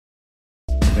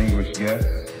distinguished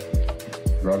guests,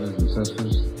 brothers and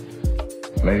sisters,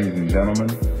 ladies and gentlemen,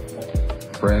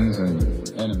 friends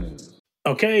and enemies.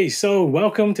 Okay, so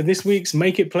welcome to this week's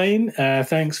Make It Plain.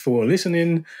 Thanks for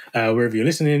listening, wherever you're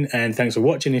listening, and thanks for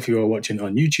watching. If you are watching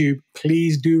on YouTube,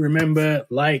 please do remember,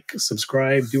 like,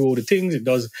 subscribe, do all the things. It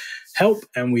does help,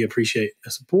 and we appreciate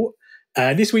the support.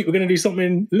 This week, we're going to do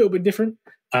something a little bit different.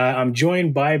 I'm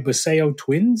joined by Busayo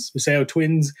twins. Busayo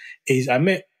twins I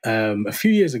met a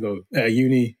few years ago at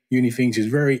uni thing. She's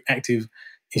very active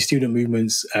in student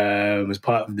movements, as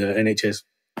part of the NHS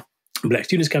Black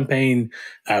Students Campaign,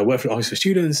 worked for the Office for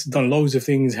Students, done loads of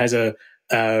things, has a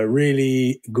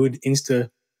really good Insta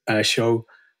show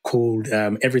called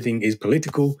Everything is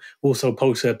Political. Also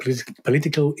posts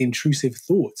political intrusive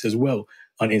thoughts as well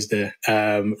on Insta.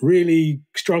 Really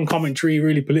strong commentary,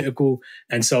 really political.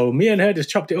 And so me and her just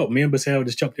chopped it up. Me and Busayo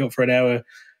just chopped it up for an hour,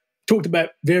 talked about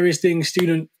various things,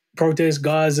 student protests,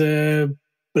 Gaza,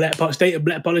 state of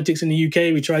black politics in the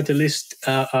UK. We tried to list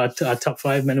our top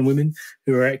 5 men and women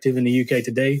who are active in the UK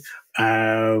today.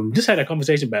 Just had a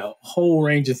conversation about a whole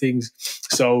range of things.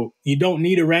 So you don't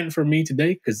need a rant from me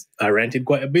today because I ranted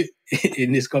quite a bit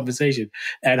in this conversation.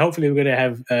 And hopefully we're going to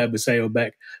have Busayo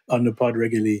back on the pod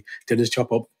regularly to just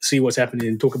chop up, see what's happening,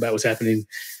 and talk about what's happening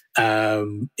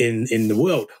in the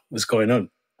world, what's going on.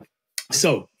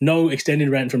 So no extended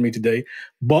rant from me today,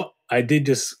 but I did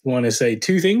just want to say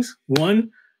 2 things.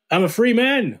 One, I'm a free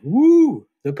man. Woo!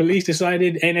 The police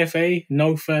decided NFA,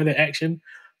 no further action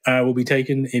will be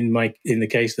taken in the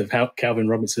case of Calvin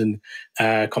Robinson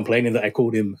complaining that I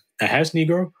called him a house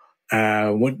Negro.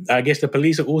 I guess the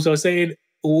police are also saying,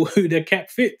 "Oh, who the cap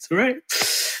fits," right?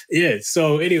 Yeah.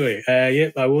 So anyway,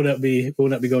 I will not be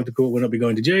going to court. Will not be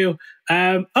going to jail.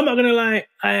 I'm not gonna lie.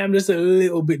 I am just a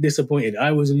little bit disappointed.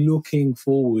 I was looking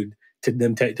forward to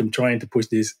them trying to push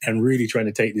this and really trying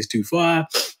to take this too far.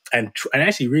 And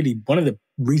actually, really, one of the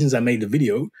reasons I made the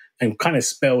video and kind of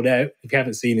spelled out, if you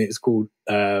haven't seen it, it's called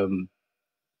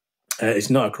It's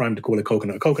Not a Crime to Call a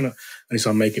Coconut a Coconut. And it's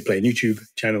on Make It Plain YouTube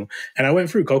channel. And I went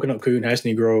through Coconut Coon, House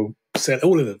Negro, said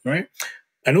all of them, right?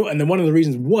 And then one of the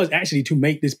reasons was actually to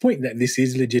make this point that this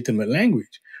is legitimate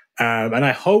language. And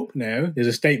I hope now, there's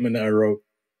a statement that I wrote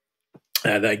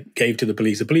that I gave to the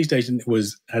police. The police station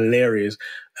was hilarious.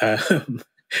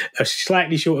 A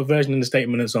slightly shorter version of the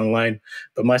statement that's online,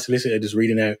 but my solicitor just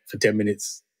reading out for 10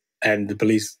 minutes and the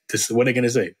police, what are they going to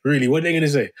say? Really, what are they going to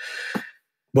say?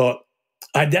 But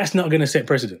that's not going to set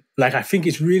precedent. Like, I think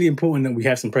it's really important that we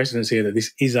have some precedents here that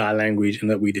this is our language and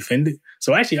that we defend it.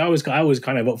 So actually, I was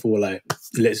kind of up for like,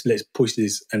 let's push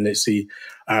this and let's see.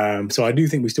 So I do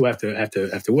think we still have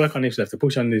to work on this. We have to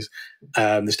push on this.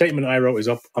 The statement I wrote is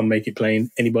up on Make It Plain.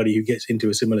 Anybody who gets into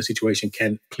a similar situation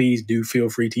can please do feel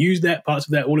free to use that, parts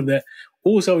of that, all of that.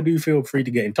 Also, do feel free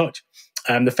to get in touch.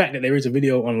 The fact that there is a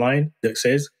video online that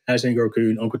says House Negro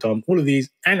Coon, Uncle Tom, all of these,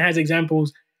 and has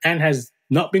examples and has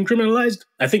not been criminalized,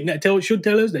 I think that should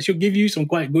tell us, that should give you some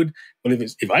quite good, well,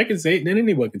 if I can say it, then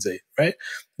anyone can say it, right?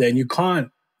 Then you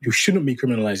shouldn't be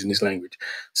criminalizing this language.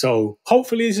 So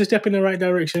hopefully it's a step in the right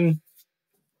direction.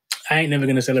 I ain't never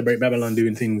going to celebrate Babylon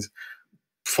doing things,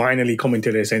 finally coming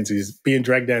to their senses. Being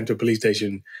dragged down to a police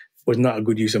station was not a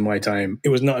good use of my time. It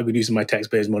was not a good use of my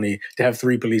taxpayers' money to have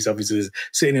 3 police officers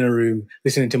sitting in a room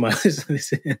listening to my...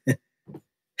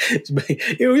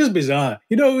 It was just bizarre.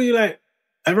 You know, you're like,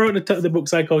 I wrote the book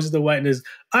Psychosis of Whiteness.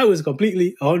 I was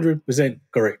completely 100%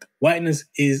 correct. Whiteness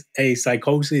is a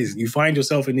psychosis. You find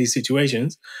yourself in these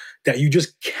situations that you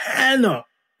just cannot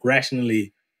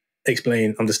rationally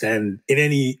explain, understand in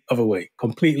any other way.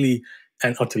 Completely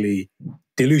and utterly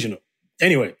delusional.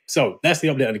 Anyway, so that's the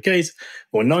update on the case,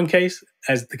 or non-case,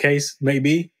 as the case may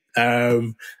be.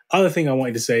 Other thing I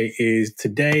wanted to say is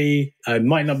today, it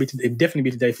might not be today, it definitely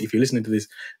be today if you're listening to this.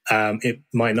 It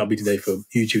might not be today for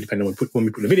YouTube, depending on when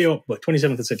we put the video up, but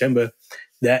 27th of September,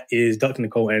 that is Dr.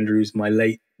 Nicole Andrews, my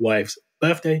late wife's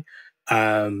birthday.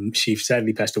 She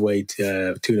sadly passed away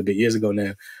 2 and a bit years ago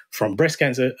now from breast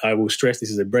cancer. I will stress this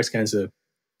is a breast cancer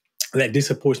that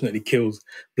disproportionately kills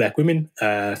Black women.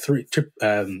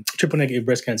 Triple negative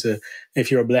breast cancer. If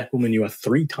you're a Black woman, you are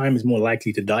 3 times more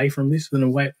likely to die from this than a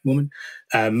white woman.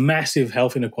 Massive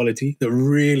health inequality that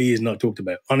really is not talked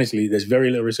about. Honestly, there's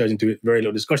very little research into it, very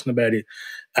little discussion about it.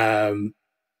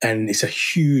 And it's a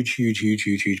huge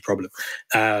problem.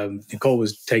 Nicole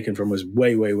was taken from us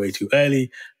way too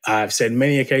early. I've said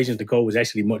many occasions Nicole was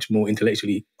actually much more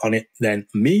intellectually on it than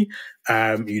me.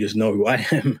 You just know who I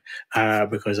am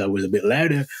because I was a bit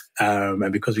louder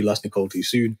and because we lost Nicole too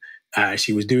soon.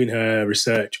 She was doing her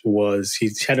research,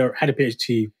 she had a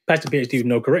PhD, passed a PhD with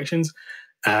no corrections.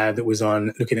 that was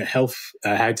on looking at health,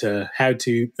 how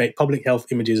to make public health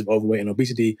images of overweight and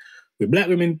obesity with Black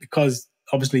women, because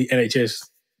obviously NHS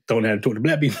don't know how to talk to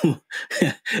Black people.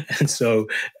 And so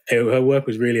her work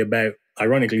was really about,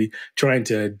 ironically, trying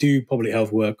to do public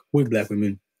health work with Black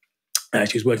women.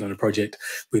 She was working on a project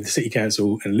with the City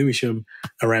Council and Lewisham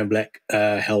around Black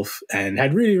health, and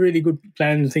had really, really good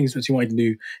plans, things that she wanted to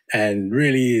do, and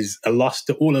really is a loss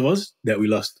to all of us that we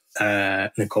lost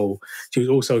Nicole. She was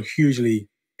also hugely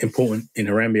important in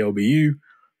Harambee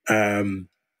LBU.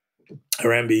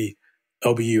 Harambee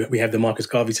LBU, we have the Marcus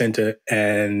Garvey Centre,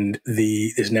 and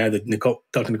there's now the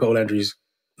Dr. Nicole Andrews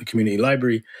Community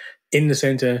Library in the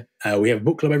centre. We have a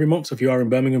book club every month, so if you are in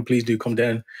Birmingham, please do come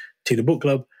down to the book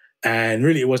club. And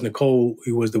really, it was Nicole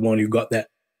who was the one who got that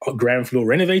ground floor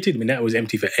renovated. I mean, that was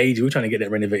empty for ages. We were trying to get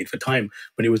that renovated for time,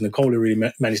 but it was Nicole who really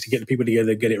managed to get the people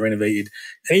together, get it renovated.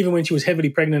 And even when she was heavily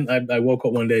pregnant, I woke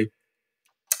up one day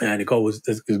and Nicole was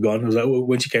gone. I was like,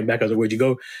 when she came back, I was like, where'd you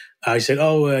go? She said,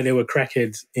 there were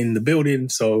crackheads in the building,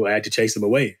 so I had to chase them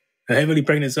away. A heavily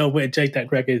pregnant self went and chased that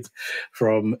crackheads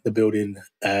from the building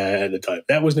at the time.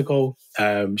 That was Nicole.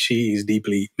 She is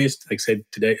deeply missed. Like I said,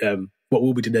 today, what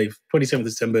will be today, 27th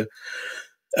December,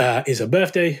 is her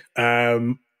birthday.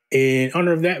 In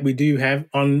honor of that, we do have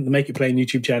on the Make It Plain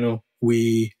YouTube channel,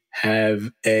 we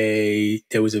recorded,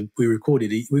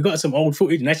 we got some old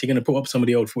footage, and actually going to put up some of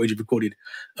the old footage recorded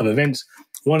of events.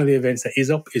 One of the events that is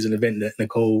up is an event that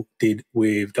Nicole did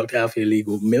with Dr. Alfie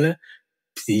Legal Miller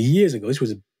years ago. This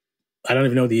was I don't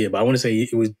even know the year, but I want to say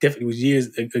it was years,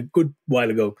 a good while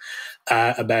ago,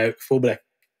 about for it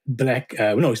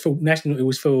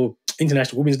was for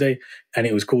International Women's Day, and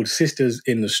it was called Sistas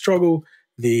in the Struggle,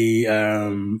 the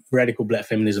Radical Black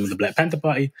Feminism of the Black Panther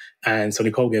Party. And so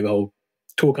Nicole gave a whole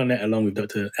talk on that along with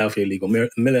Dr. Alfie Legal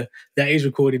Miller. That is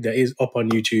recorded, that is up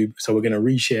on YouTube, so we're going to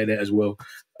reshare that as well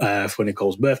for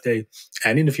Nicole's birthday.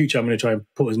 And in the future, I'm going to try and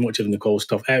put as much of Nicole's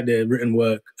stuff out there, written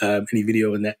work, any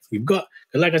video and that we've got.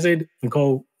 Because like I said,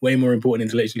 Nicole, way more important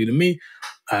intellectually than me.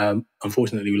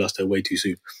 Unfortunately, we lost her way too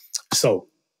soon. So,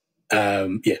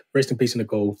 rest in peace,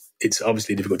 Nicole. It's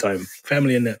obviously a difficult time,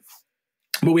 family and that.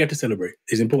 But we have to celebrate.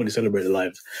 It's important to celebrate the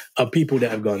lives of people that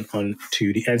have gone on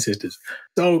to the ancestors.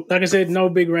 So, like I said, no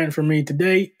big rant from me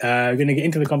today. We're going to get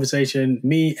into the conversation.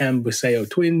 Me and Busayo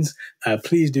twins.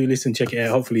 Please do listen, check it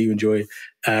out. Hopefully you enjoy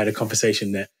the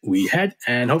conversation that we had.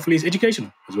 And hopefully it's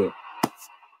educational as well.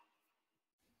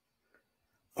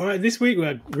 All right, this week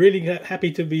we're really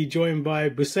happy to be joined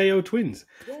by Busayo twins,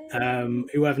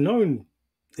 who I've known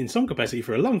in some capacity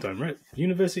for a long time, right?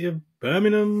 University of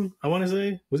Birmingham, I want to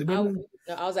say. Was it Birmingham?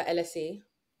 I was at LSE.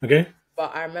 Okay.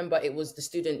 But I remember it was the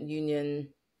student union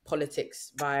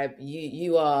politics vibe.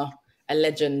 You are a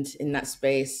legend in that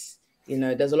space. You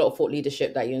know, there's a lot of thought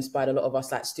leadership that you inspired a lot of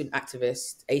us, like student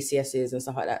activists, ACSs and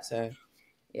stuff like that. So,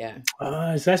 yeah.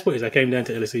 So that's what it is. I came down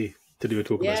to LSE to do a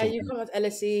talk about something. Yeah, you come at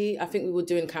LSE. I think we were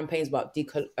doing campaigns about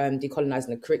decolonizing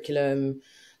the curriculum,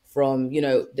 from, you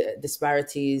know, the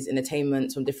disparities in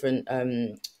attainment from different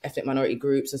ethnic minority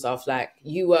groups and stuff. Like,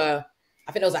 you were,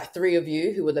 I think there was like 3 of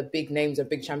you who were the big names or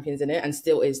big champions in it, and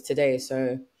still is today.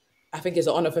 So I think it's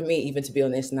an honor for me even to be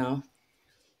on this now.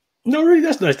 No, really,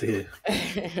 that's nice to hear.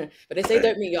 But they say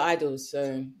don't meet your idols,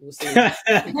 so we'll see.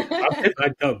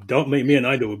 Don't make me an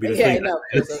idol would be the thing. No,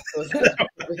 of course.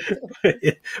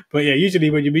 But yeah, usually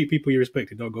when you meet people you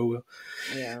respect, it don't go well.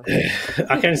 Yeah.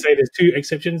 I can say there's 2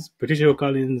 exceptions: Patricia Hill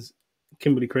Collins,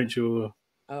 Kimberly Crenshaw.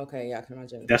 Okay, yeah, I can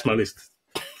imagine. That's my list.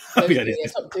 Top two,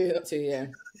 yeah.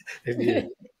 Yeah.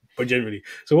 But generally.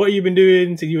 So what have you been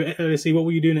doing since you were at LSE? What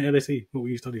were you doing at LSE? What were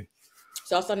you studying?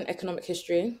 So I was studying economic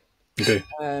history. Okay.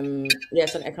 Studying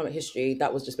economic history.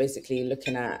 That was just basically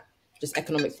looking at just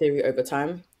economic theory over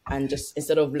time, and just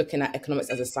instead of looking at economics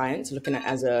as a science, looking at it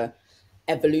as a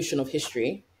evolution of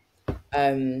history.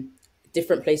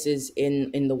 Different places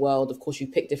in the world. Of course, you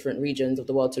pick different regions of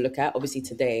the world to look at. Obviously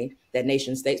today they're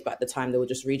nation states, but at the time they were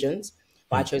just regions.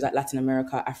 But I chose like Latin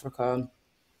America, Africa,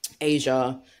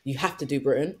 Asia. You have to do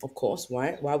Britain, of course.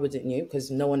 Why wouldn't you? Because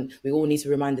we all need to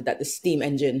be reminded that the steam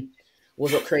engine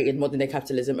was what created modern day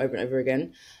capitalism over and over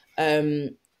again.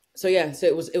 So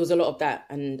it was a lot of that.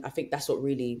 And I think that's what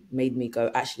really made me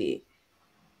go, actually,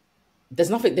 there's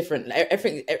nothing different.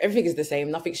 Everything is the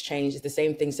same. Nothing's changed. It's the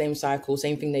same thing, same cycle,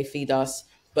 same thing they feed us,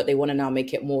 but they want to now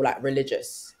make it more like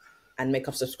religious and make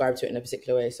us subscribe to it in a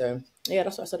particular way. So yeah,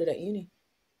 that's what I studied at uni.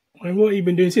 And what have you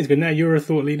been doing since? Because now you're a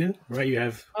thought leader, right? You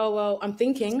have... Oh, well, I'm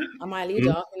thinking. Am I a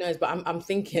leader? Who knows? But I'm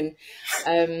thinking.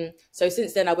 So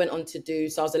since then, I went on to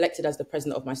so I was elected as the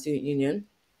president of my student union.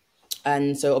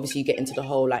 And so obviously you get into the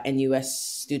whole like NUS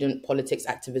student politics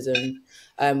activism.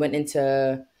 Went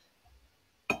into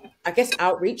I guess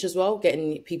outreach as well,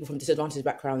 getting people from disadvantaged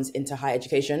backgrounds into higher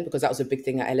education, because that was a big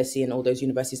thing at LSE and all those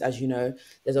universities. As you know,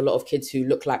 there's a lot of kids who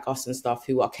look like us and stuff,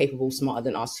 who are capable, smarter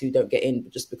than us, who don't get in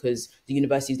just because the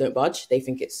universities don't budge. They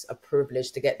think it's a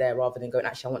privilege to get there rather than going,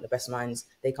 actually, I want the best minds.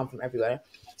 They come from everywhere.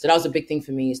 So that was a big thing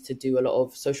for me, is to do a lot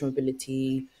of social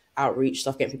mobility, outreach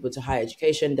stuff, getting people to higher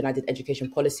education. Then I did education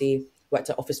policy,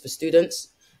 worked at Office for Students,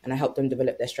 and I helped them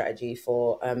develop their strategy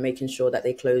for making sure that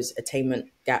they close attainment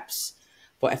gaps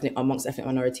for amongst ethnic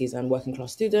minorities and working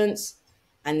class students.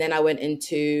 And then I went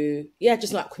into,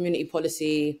 just like community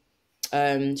policy,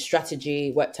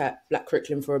 strategy, worked at Black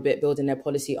Curriculum for a bit, building their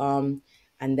policy arm.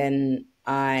 And then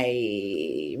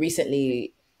I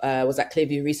recently was at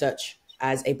Clearview Research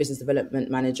as a business development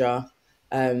manager,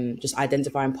 just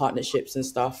identifying partnerships and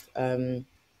stuff. And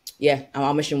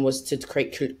our mission was to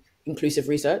create inclusive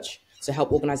research, so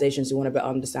help organizations who want to better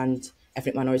understand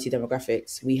ethnic minority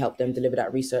demographics. We help them deliver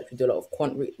that research. We do a lot of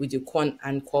quant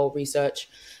and qual research.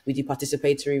 We do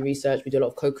participatory research. We do a lot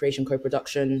of co-creation,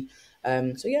 co-production.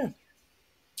 And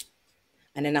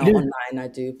then now online, I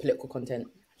do political content,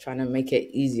 trying to make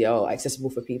it easier or accessible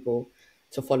for people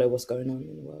to follow what's going on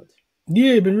in the world.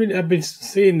 Yeah, I've been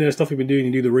seeing the stuff you've been doing.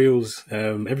 You do the reels.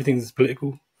 Everything's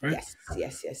political, right?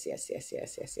 Yes.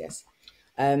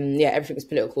 Everything was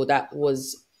political. That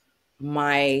was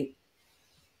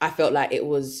I felt like it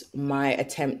was my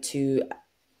attempt to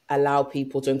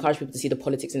encourage people to see the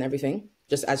politics in everything,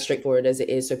 just as straightforward as it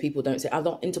is. So people don't say, I'm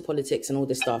not into politics and all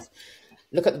this stuff.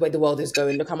 Look at the way the world is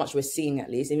going. Look how much we're seeing, at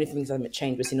least. Even if things haven't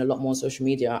changed, we're seeing a lot more on social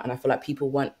media. And I feel like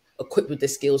people weren't equipped with the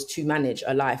skills to manage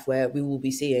a life where we will be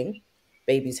seeing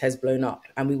babies' heads blown up,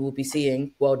 and we will be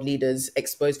seeing world leaders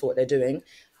exposed for what they're doing.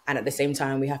 And at the same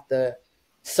time, we have to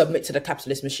submit to the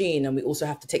capitalist machine, and we also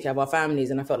have to take care of our families.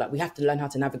 And I felt like we have to learn how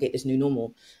to navigate this new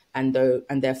normal. And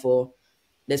therefore,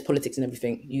 there's politics in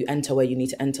everything. You enter where you need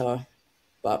to enter,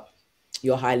 but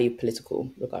you're highly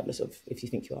political, regardless of if you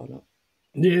think you are or not.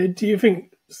 Yeah, do you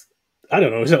think, I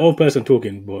don't know, it's an old person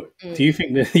talking, but do you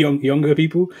think the younger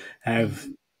people are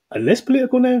less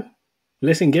political now?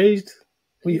 Less engaged?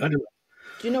 I don't know.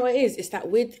 Do you know what it is? Do you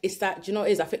know what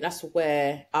it is? I think that's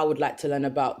where I would like to learn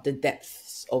about the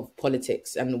depths of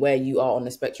politics and where you are on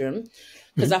the spectrum.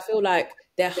 Because I feel like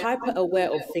they're hyper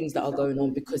aware of things that are going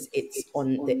on because it's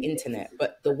on the internet.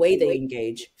 But the way they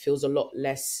engage feels like a lot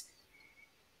less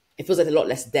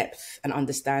depth and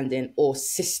understanding, or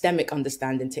systemic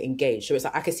understanding to engage. So it's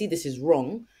like, I can see this is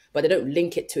wrong, but they don't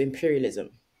link it to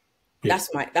imperialism. Yeah.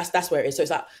 That's where it is. So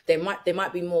it's like they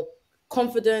might be more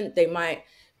confident, they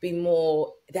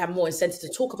have more incentive to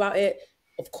talk about it,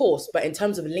 of course, but in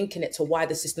terms of linking it to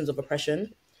wider systems of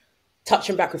oppression,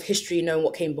 touching back with history, knowing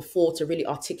what came before to really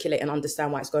articulate and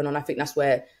understand why it's going on, I think that's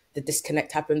where the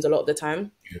disconnect happens a lot of the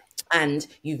time. Yeah. And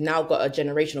you've now got a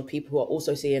generation of people who are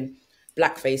also seeing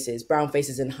Black faces, brown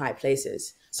faces in high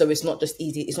places. So it's not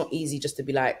easy just to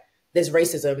be like, there's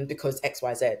racism because X,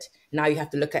 Y, Z. Now you have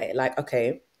to look at it like,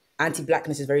 okay,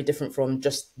 anti-Blackness is very different from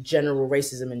just general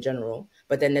racism in general.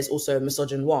 But then there's also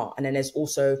misogynoir, and then there's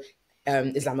also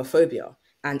Islamophobia.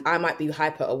 And I might be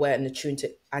hyper aware and attuned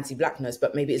to anti-Blackness,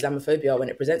 but maybe Islamophobia, when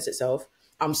it presents itself,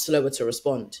 I'm slower to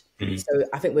respond. Mm-hmm. So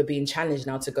I think we're being challenged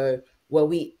now to go, were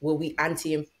we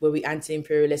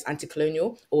anti-imperialist,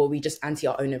 anti-colonial, or were we just anti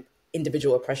our own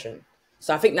individual oppression?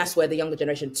 So I think that's where the younger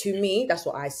generation, to me, that's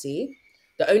what I see.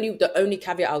 The only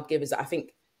caveat I'll give is that I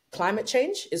think climate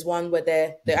change is one where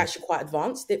they're actually quite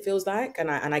advanced, it feels like,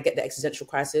 and I get the existential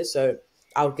crisis, so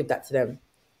I'll give that to them.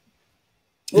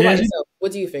 What about yourself?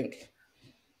 What do you think?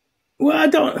 Well, I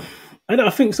don't. I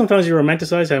think sometimes you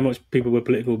romanticize how much people were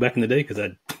political back in the day, because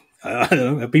I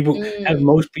don't know. Have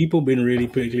most people been really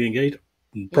politically engaged?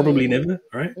 Probably never,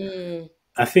 right?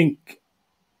 I think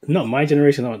not my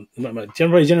generation, not my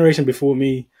generation before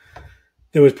me.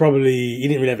 There was probably, you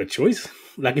didn't really have a choice.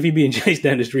 Like if you're being chased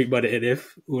down the street by the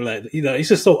NF, or like, it's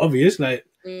just so obvious. Like,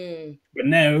 but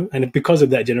now, and because of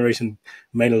that, generation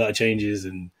made a lot of changes,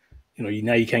 and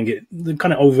now you can get the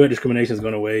kind of overt discrimination has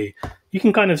gone away. You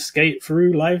can kind of skate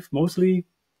through life mostly,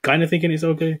 kind of thinking it's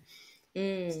okay.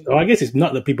 So I guess it's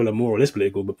not that people are more or less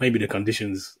political, but maybe the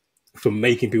conditions for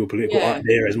making people political aren't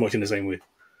there as much in the same way.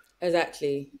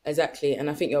 Exactly. And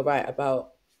I think you're right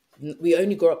about, we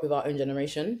only grew up with our own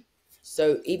generation.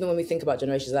 So even when we think about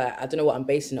generations, I don't know what I'm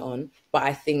basing it on, but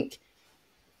I think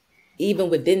even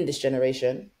within this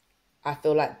generation, I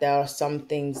feel like there are some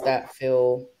things that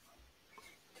feel...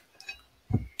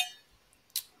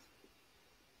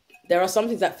 There are some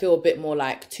things that feel a bit more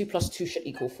like 2 + 2 should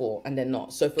equal 4, and they're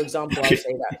not. So, for example, I would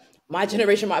say that my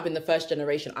generation might have been the first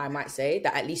generation, I might say,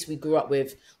 that at least we grew up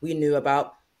with, we knew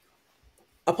about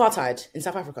apartheid in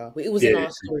South Africa. It was in our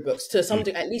storybooks. To some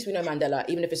degree, at least we know Mandela,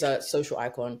 even if it's a social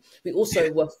icon. We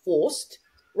also were forced,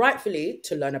 rightfully,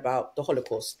 to learn about the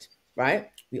Holocaust, right?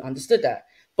 We understood that.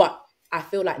 But I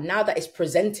feel like now that it's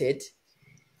presented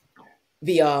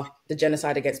via the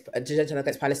genocide against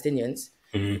Palestinians,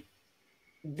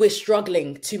 we're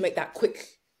struggling to make that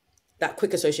quick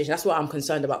association. That's what I'm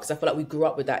concerned about, because I feel like we grew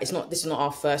up with that. This is not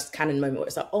our first canon moment where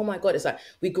it's like, oh my God, it's like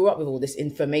we grew up with all this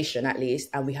information at least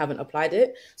and we haven't applied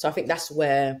it. So I think that's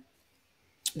where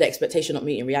the expectation of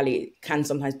meeting reality can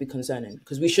sometimes be concerning,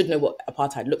 because we should know what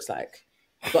apartheid looks like,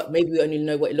 but maybe we only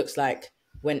know what it looks like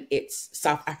when it's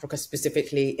South Africa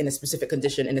specifically, in a specific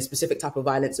condition, in a specific type of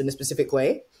violence, in a specific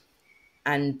way.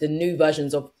 And the new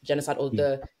versions of genocide, or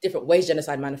the different ways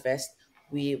genocide manifests,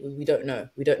 we don't know.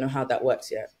 We don't know how that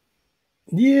works yet.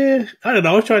 Yeah, I don't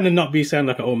know. I was trying to not sound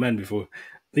like an old man before.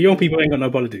 The young people ain't got no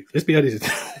politics. Let's be honest.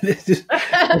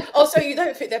 Oh, so you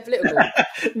don't think they're political?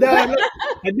 No,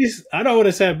 I don't want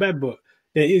to sound bad, but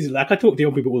there is, like, I talk to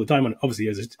young people all the time, and obviously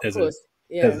as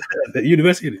a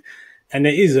university, and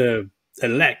there is a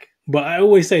lack. But I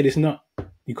always say this: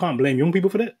 you can't blame young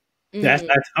people for that.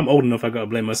 I'm old enough; I got to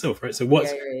blame myself, right? So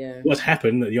what's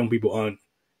happened that young people aren't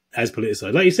as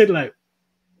politicized? Like you said, like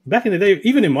back in the day,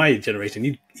 even in my generation,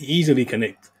 you'd easily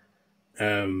connect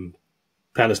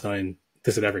Palestine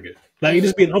to South Africa. Like it'd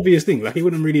just be an obvious thing. Like it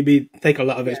wouldn't really take a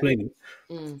lot of explaining.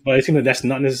 But it seems like that's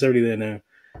not necessarily there now.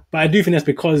 But I do think that's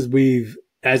because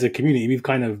as a community,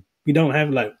 we don't have,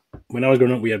 like, when I was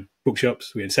growing up, we had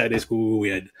bookshops, we had Saturday school, we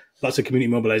had lots of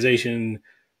community mobilization.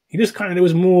 There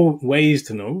was more ways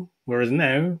to know. Whereas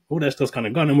now, all that stuff's kind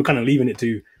of gone, and we're kind of leaving it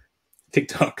to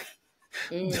TikTok,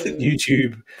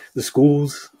 YouTube, the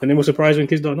schools, and then we're surprised when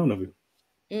kids don't know nothing.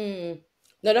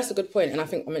 No, that's a good point. And I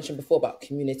think I mentioned before about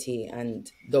community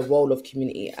and the role of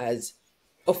community as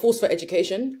a force for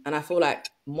education. And I feel like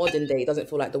modern day, it doesn't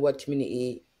feel like the word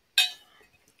community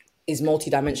is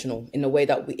multidimensional in the way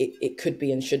that it could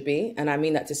be and should be. And I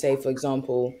mean that to say, for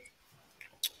example,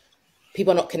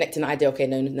 people are not connecting the idea, okay,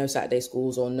 no Saturday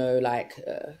schools, or no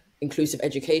inclusive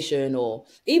education, or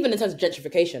even in terms of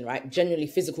gentrification, right? Generally,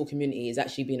 physical community is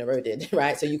actually being eroded,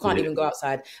 right? So you can't even go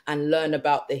outside and learn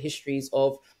about the histories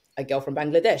of a girl from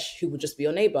Bangladesh who will just be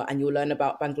your neighbor, and you'll learn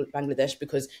about Bangladesh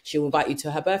because she'll invite you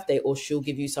to her birthday, or she'll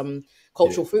give you some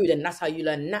cultural food, and that's how you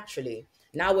learn naturally.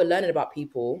 Now we're learning about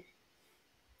people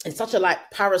in such a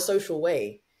parasocial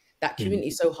way that community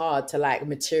is so hard to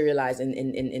materialize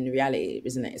in reality,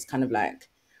 isn't it? It's kind of like,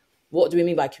 what do we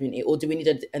mean by community? Or do we need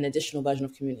an additional version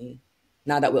of community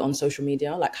now that we're on social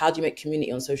media? Like, how do you make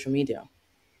community on social media?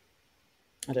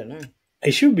 I don't know.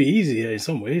 It should be easier in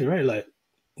some ways, right? Like,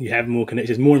 you have more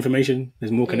connections, more information,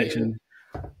 there's more connection.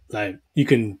 Like, you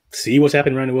can see what's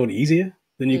happening around the world easier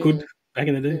than you could back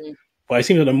in the day. But it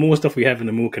seems like the more stuff we have and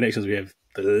the more connections we have,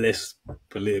 the less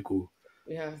political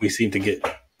we seem to get,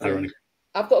 ironically.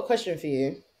 I've got a question for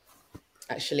you,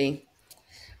 actually.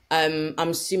 I'm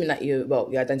assuming that you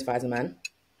identify as a man.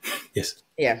 Yes.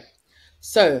 Yeah.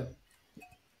 So,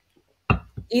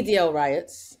 EDL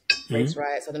riots, race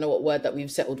riots, I don't know what word that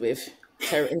we've settled with.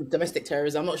 Domestic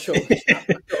terrorism, I'm not sure.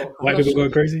 White people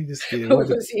going crazy?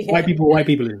 White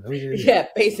people in. Yeah,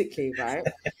 basically, right?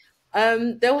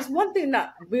 There was one thing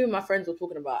that me and my friends were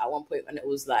talking about at one point, and it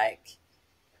was like,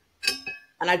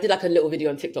 and I did a little video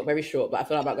on TikTok, very short, but I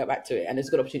feel like I might go back to it, and it's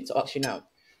a good opportunity to ask you now.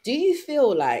 Do you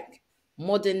feel like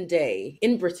modern day,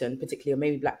 in Britain particularly, or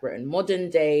maybe Black Britain, modern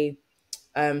day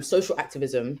social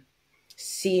activism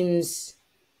seems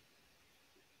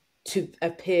to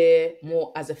appear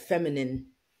more as a feminine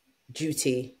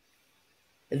duty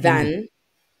than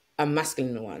a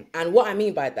masculine one? And what I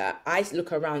mean by that, I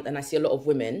look around and I see a lot of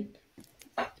women,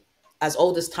 as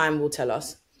old as time will tell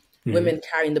us, women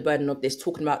carrying the burden of this,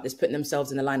 talking about this, putting themselves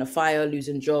in the line of fire,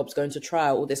 losing jobs, going to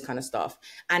trial, all this kind of stuff.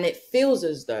 And it feels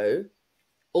as though,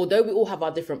 although we all have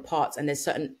our different parts and there's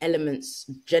certain elements,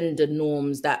 gender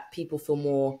norms that people feel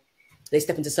more, they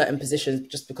step into certain positions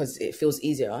just because it feels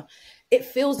easier. It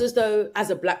feels as though,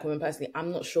 as a Black woman personally,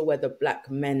 I'm not sure where the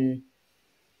Black men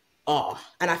are.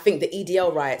 And I think the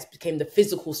EDL riots became the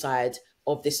physical side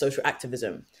of this social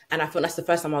activism. And I feel that's the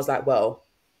first time I was like, well,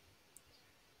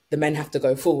 the men have to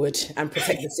go forward and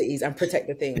protect the cities and protect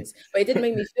the things. But it did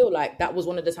make me feel like that was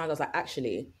one of the times I was like,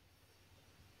 actually,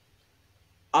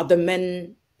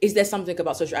 is there something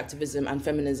about social activism and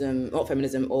feminism, not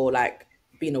feminism, or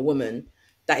being a woman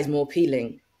that is more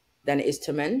appealing than it is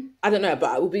to men? I don't know,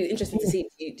 but it would be interesting to see,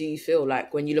 do you feel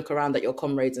like when you look around at your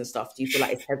comrades and stuff, do you feel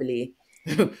like it's heavily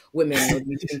women, or do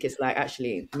you think it's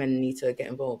actually men need to get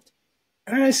involved?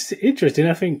 It's interesting.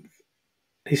 I think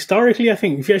historically, if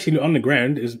you actually look on the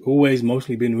ground, it's always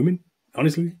mostly been women.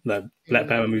 honestly. Like Black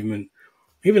Power movement,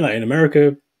 even like in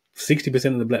America,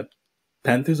 60% of the Black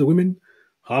Panthers are women.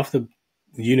 Half the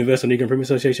Universal Negro Improvement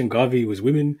Association, Garvey, was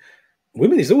women.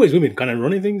 Women, it's always women kind of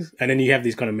running things. And then you have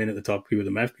these kind of men at the top who are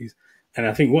the mouthpiece. And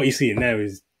I think what you're seeing now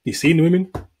is you're seeing the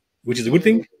women, which is a good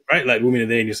thing, right? Like women are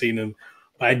there and you're seeing them.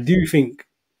 But I do think,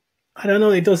 I don't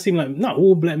know, it does seem like not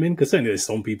all Black men, because certainly there's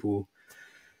some people.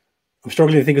 I'm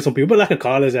struggling to think of some people, but like a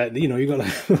Carla's at, you know, you got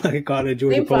like a Carla,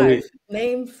 George the Poet.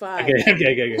 Name five.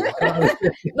 Okay.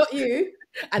 Not you.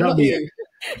 And not not you.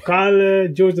 Carla,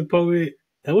 George the Poet.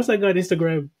 What's that guy on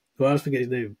Instagram? Who else forget his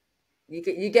name?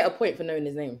 You get a point for knowing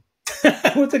his name.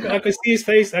 What's that guy? I can see his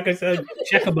face. I can say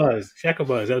Shaka Bars.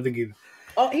 I was thinking.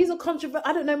 Oh, he's a controversial.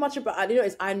 I don't know much about. You know,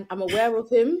 I'm aware of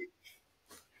him.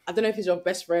 I don't know if he's your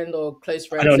best friend or close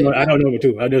friend. I don't know him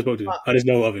too. I never spoke to him. I just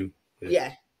know of him.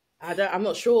 Yeah. I'm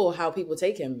not sure how people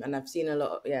take him, and I've seen a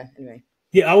lot. Anyway.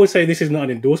 Yeah, I would say this is not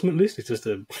an endorsement list. It's just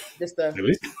a list.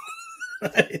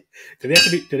 Do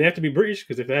they have to be British?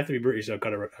 Because if they have to be British, I'll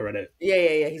kind of read it.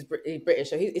 Yeah. He's British.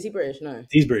 So is he British? No.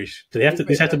 He's British. Do they have to?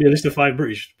 This has to be a list of 5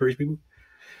 British people.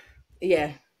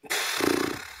 Yeah.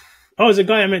 Oh, there's a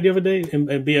guy I met the other day in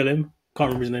BLM.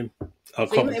 Can't remember his name. So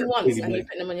you met him once, and you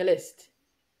put him on your list.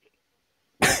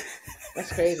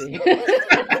 That's crazy.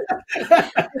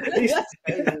 That's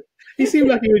crazy. He seemed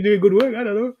like he was doing good work. I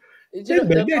don't know.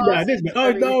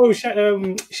 Oh no,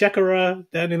 Shakara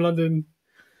down in London.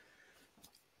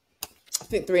 I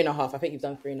think 3.5. I think you've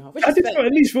done 3.5. I did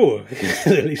at least 4.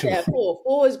 At least 4. Yeah,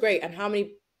 4 is great. And how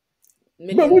many?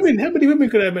 But women, how many women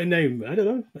could I name? I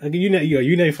don't know.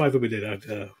 You name 5 women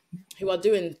there who are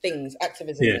doing things,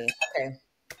 activism. Yeah. Okay.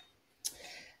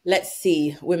 Let's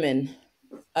see, women.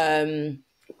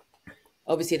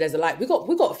 Obviously, there's we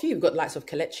got a few. We've got likes of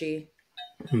Kelechi.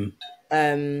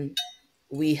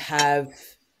 We have.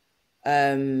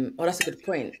 That's a good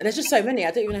point. And there's just so many.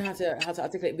 I don't even know how to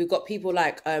articulate. We've got people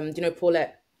like do you know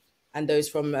Paulette and those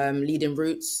from Leading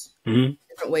Roots. Different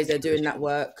ways they're doing that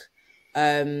work.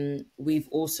 We've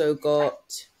also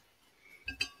got.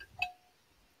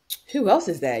 Who else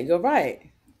is there? You're right.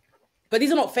 But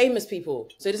these are not famous people.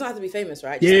 So it doesn't have to be famous,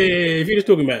 right? Yeah, if you're just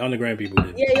talking about underground people.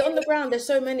 Then. Yeah, you're on the ground. There's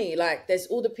so many. Like, there's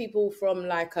all the people from,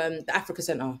 like, the Africa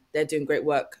Centre. They're doing great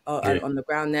work on the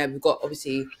ground there. We've got,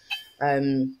 obviously,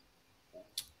 who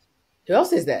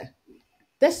else is there?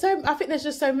 I think there's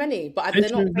just so many. But they're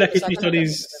not Black History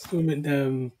Studies.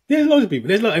 Women, there's loads of people.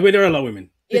 There are a lot of women.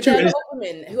 Yeah, there are a lot of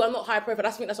women who are not high profile.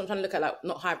 I think that's what I'm trying to look at. Like,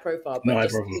 not high profile, but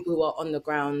just people who are on the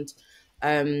ground.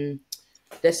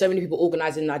 There's so many people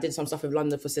organising. I did some stuff with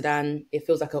London for Sudan. It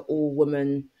feels like an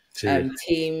all-woman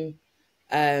team.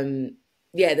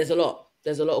 There's a lot.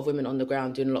 There's a lot of women on the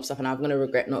ground doing a lot of stuff, and I'm going to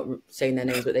regret not saying their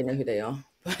names, but they know who they are.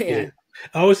 But, yeah.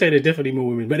 I would say there's definitely more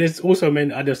women, but there's also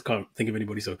men. I just can't think of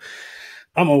anybody. So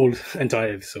I'm old and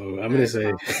tired. So I'm going to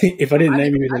say, if I didn't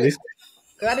name you in the list.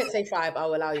 Because I didn't say 5,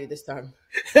 I'll allow you this time.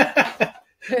 But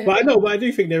I do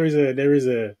think there is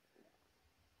a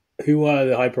who are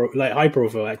the high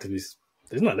profile activists.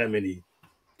 There's not that many,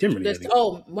 generally.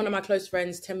 One of my close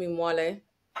friends, Temi Mwale.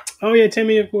 Oh yeah,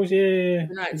 Temi, of course, yeah.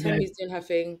 Right, Temi's doing her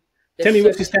thing. Temi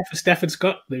went to Stafford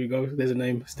Scott. There you go. There's a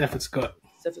name, Stafford Scott.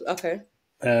 Okay.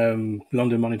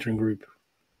 London Monitoring Group.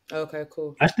 Okay,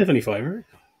 cool. That's definitely 5, right?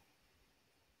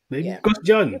 Maybe. Yeah. Gus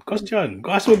John.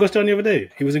 I saw Gus John the other day.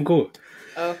 He was in court.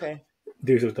 Oh, okay.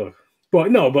 Do some stuff.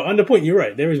 But on the point, you're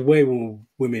right. There is way more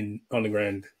women on the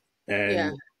ground,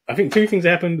 and I think 2 things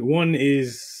happened. One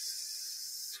is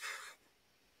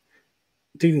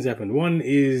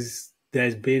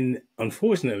there's been,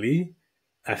 unfortunately,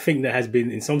 I think there has been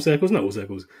in some circles, not all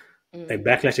circles, a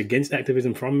backlash against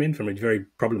activism from men from a very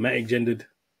problematic gendered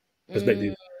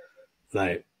perspective.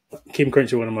 Like Kim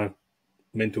Crenshaw, one of my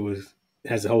mentors,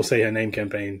 has the whole Say Her Name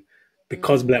campaign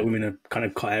because Black women are kind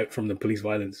of cut out from the police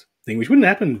violence thing, which wouldn't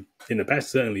happen in the past,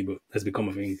 certainly, but has become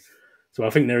a thing. So I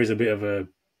think there is a bit of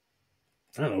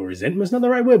resentment's not the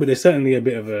right word, but there's certainly a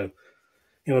bit of a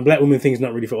Black woman thing's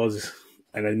not really for us.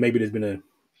 And then maybe there's been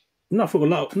not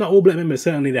all Black men, but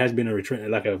certainly there has been a retreat,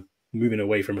 like a moving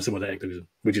away from some of that activism,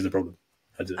 which is a problem.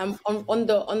 On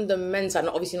the men's side,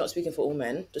 obviously not speaking for all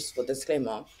men, just for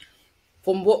disclaimer.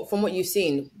 From what you've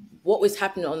seen, what was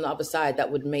happening on the other side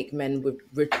that would make men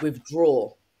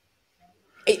withdraw?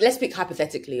 Let's speak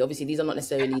hypothetically. Obviously, these are not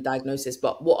necessarily diagnoses,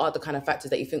 but what are the kind of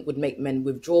factors that you think would make men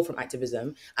withdraw from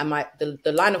activism? And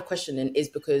the line of questioning is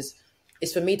because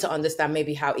it's for me to understand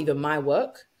maybe how even my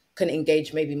work can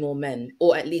engage maybe more men,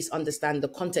 or at least understand the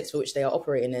context for which they are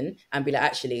operating in, and be like,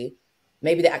 actually,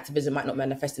 maybe the activism might not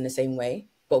manifest in the same way,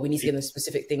 but we need to give them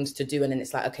specific things to do. And then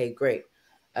it's like, okay, great.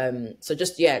 So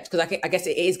just, because I guess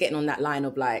it is getting on that line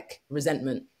of like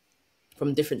resentment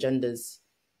from different genders.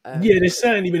 Yeah, there's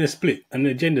certainly been a split, and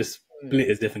the gender split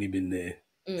has definitely been there.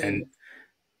 And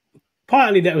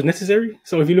partly that was necessary.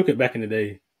 So if you look at back in the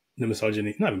day, the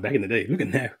misogyny, not even back in the day, look at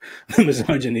now, the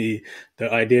misogyny,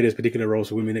 the idea there's particular roles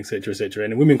for women, etc., etc.,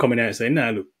 and the women coming out and saying, nah,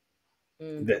 look,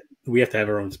 that we have to have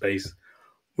our own space,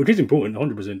 which is important,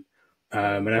 100%.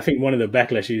 And I think one of the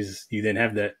backlashes you then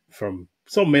have that from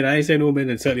some men, I ain't saying all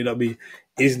men, and certainly not me,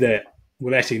 is that,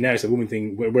 well, actually now it's a woman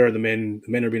thing. Where are the men?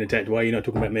 The men are being attacked. Why are you not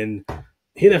talking about men? I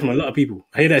hear that from a lot of people.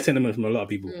 I hear that sentiment from a lot of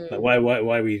people. Like, why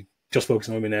are we just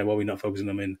focusing on women now? Why are we not focusing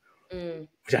on men?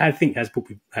 Which I think has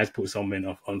put some men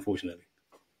off, unfortunately.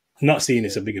 Not seeing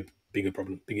it's a bigger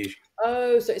problem, bigger issue.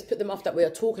 Oh, so it's put them off that we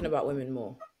are talking about women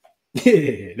more.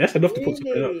 Yeah, that's enough to put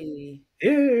someone up.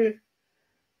 Yeah.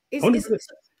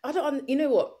 I don't. You know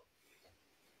what?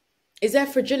 Is there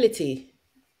fragility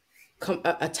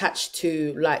attached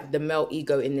to like the male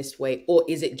ego in this way, or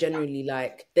is it generally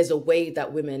like there's a way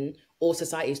that women or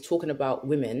society is talking about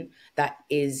women that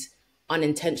is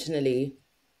unintentionally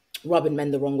rubbing men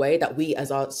the wrong way? That we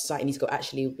as our society need to go,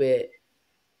 actually,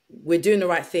 we're doing the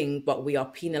right thing, but we are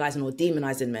penalizing or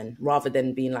demonizing men rather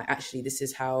than being like, actually, this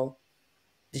is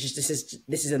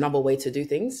another way to do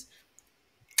things.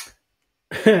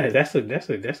 That's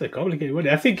a complicated one.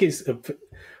 I think it's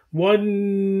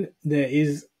one. There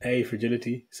is a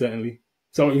fragility, certainly.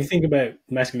 So if you think about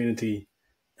masculinity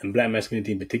and Black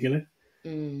masculinity in particular,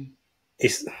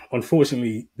 it's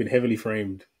unfortunately been heavily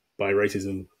framed by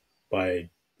racism, by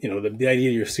the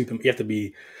idea you have to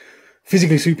be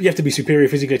physically you have to be superior,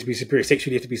 physically you have to be superior,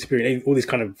 sexually you have to be superior. And all this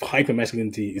kind of hyper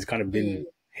masculinity has kind of been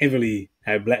heavily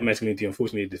how Black masculinity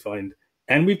unfortunately is defined.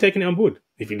 And we've taken it on board.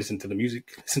 If you listen to the music,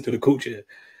 listen to the culture,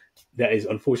 that is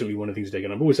unfortunately one of the things we've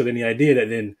taken on board. So then the idea that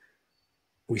then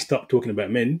we stop talking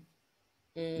about men,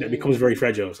 that becomes very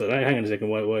fragile. So hang on a second,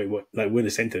 why like we're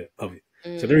the center of it.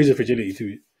 So there is a fragility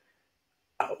to it.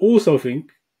 I also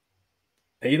think,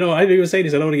 I don't even say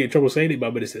this, I don't want to get in trouble saying it,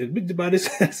 but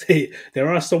I say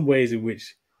there are some ways in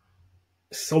which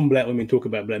some Black women talk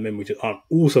about Black men which are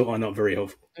not very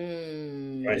helpful.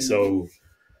 Right? So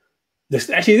this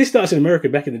starts in America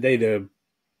back in the day. The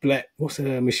Black,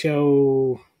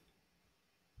 Michelle?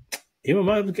 I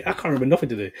can't remember nothing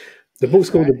today. The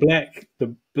book's called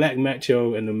The Black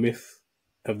Macho and the Myth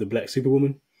of the Black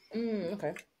Superwoman.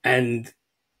 Okay. And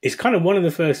it's kind of one of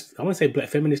the first, I want to say Black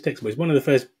feminist texts, but it's one of the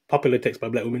first popular texts by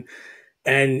Black women.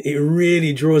 And it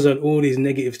really draws on all these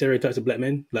negative stereotypes of Black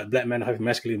men, like Black men are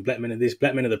hyper-masculine, Black men are this,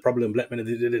 Black men are the problem, Black men are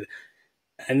this.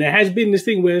 And there has been this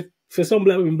thing where for some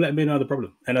Black women, Black men are the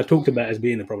problem. And are talked about as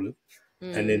being the problem.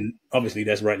 And then obviously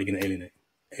that's rightly going to alienate.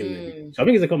 So I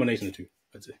think it's a combination of two,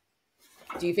 I'd say.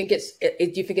 Do you think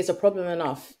it's a problem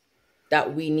enough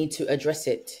that we need to address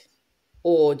it?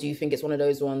 Or do you think it's one of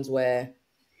those ones where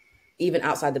even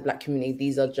outside the Black community,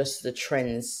 these are just the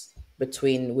trends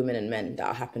between women and men that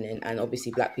are happening, and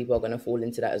obviously Black people are going to fall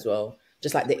into that as well,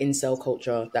 just like the incel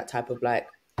culture, that type of like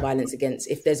violence against,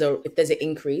 if there's an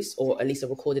increase, or at least a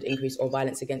recorded increase, or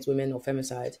violence against women or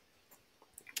femicide,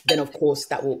 then of course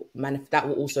that will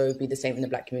also be the same in the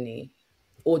Black community?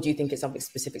 Or do you think it's something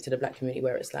specific to the Black community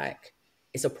where it's like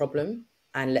it's a problem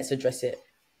and let's address it?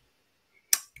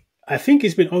 I think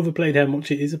it's been overplayed how much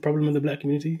it is a problem in the Black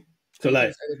community. So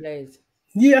like,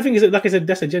 yeah, I think it's like I said,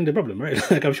 that's a gender problem, right?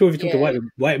 Like I'm sure if you talk to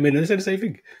white men, they say the same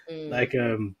thing. Like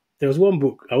there was one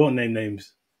book, I won't name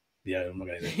names. Yeah, I'm not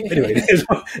going to name names. Anyway, there's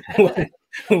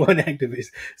one activist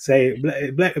say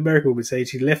Black America would say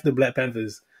she left the Black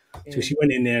Panthers, so she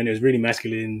went in there and it was really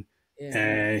masculine,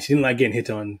 and she didn't like getting hit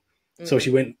on, so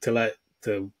she went to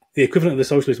the equivalent of the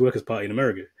Socialist Workers' Party in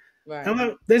America. Right. I'm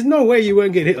like, there's no way you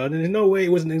weren't getting hit on, and there's no way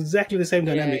it wasn't exactly the same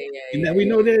dynamic. We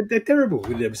know they're terrible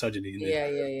with their misogyny.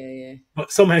 Yeah.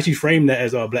 But somehow she framed that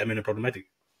as our Black men are problematic.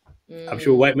 I'm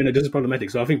sure white men are just as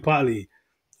problematic. So I think partly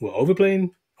we're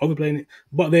overplaying it.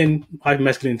 But then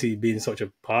hyper-masculinity being such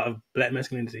a part of Black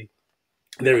masculinity,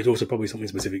 there is also probably something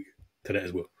specific to that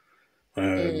as well.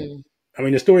 I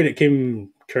mean, the story that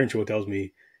Kim Crenshaw tells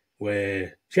me,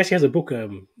 where she actually has a book, I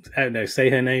don't know,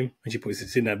 Say Her Name, and she puts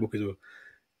it in that book as well.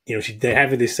 They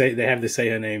have the Say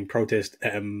Her Name protest.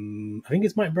 I think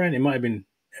it's Mike Brown. It might have been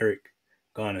Eric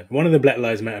Garner. One of the Black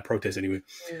Lives Matter protests anyway.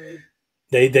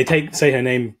 They take Say Her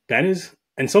Name banners,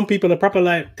 and some people are proper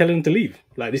like telling them to leave.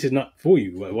 Like, this is not for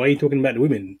you. Why are you talking about the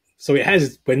women? So it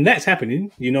has, when that's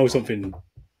happening, something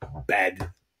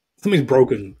bad, something's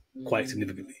broken quite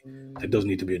significantly that does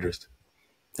need to be addressed.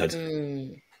 That's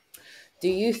Do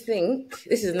you think,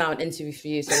 this is now an interview for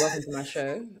you, so welcome to my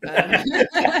show.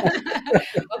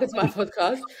 Welcome to my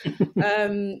podcast.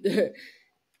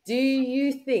 Do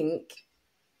you think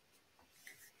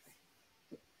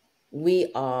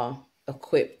we are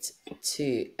equipped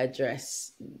to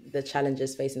address the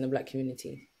challenges facing the Black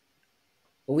community?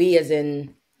 We, as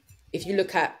in, if you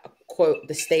look at, quote,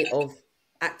 the state of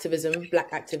activism,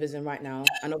 Black activism right now,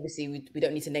 and obviously we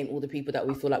don't need to name all the people that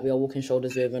we feel like we are walking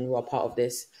shoulders with and who are part of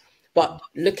this, but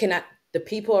looking at the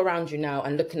people around you now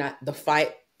and looking at the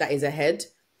fight that is ahead,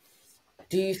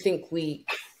 do you think we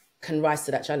can rise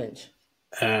to that challenge?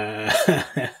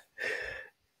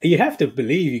 You have to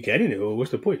believe you can, or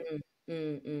what's the point?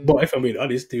 But if I'm being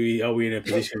honest, are we in a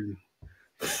position?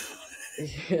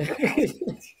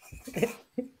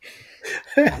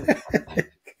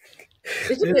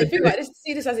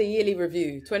 See this as a yearly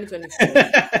review,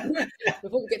 2024.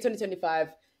 Before we get 2025,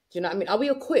 do you know what I mean? Are we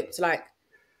equipped? Like,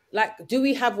 do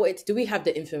we have do we have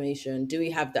the information? Do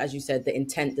we have the, as you said, the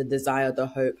intent, the desire, the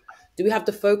hope? Do we have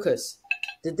the focus,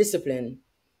 the discipline,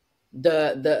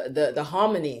 the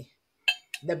harmony,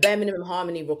 the bare minimum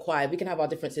harmony required? We can have our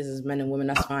differences as men and women,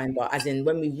 that's fine. But as in,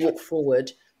 when we walk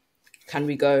forward, can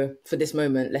we go, for this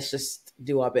moment, let's just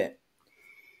do our bit?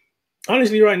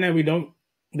 Honestly, right now we don't.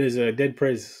 There's a Dead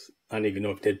Prez. I don't even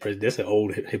know if Dead Prez. That's an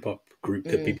old hip hop group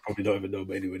that people probably don't even know.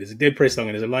 But anyway, there's a Dead Prez song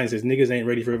and there's a line that says "Niggas ain't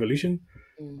ready for revolution,"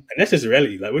 and that's just a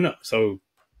reality. Like, we're not. So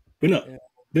we're not. Yeah.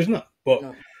 There's not.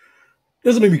 But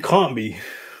doesn't mean we can't be,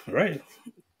 right?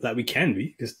 Like, we can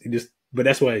be. But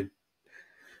that's why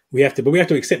we have to. But we have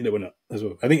to accept that we're not as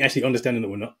well. I think actually understanding that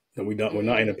we're not. We're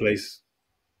not in a place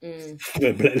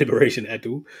for Black liberation at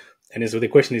all. And so the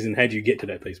question is, how do you get to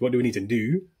that place? What do we need to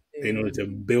do in order to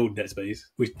build that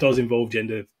space, which does involve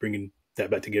gender, bringing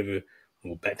that back together,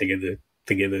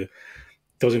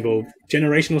 does involve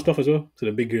generational stuff as well. So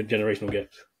the big generational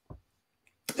gaps.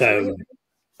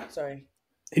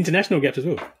 International gaps as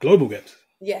well, global gaps.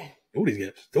 Yeah. All these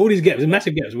gaps,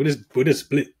 massive gaps. We're just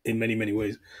split in many, many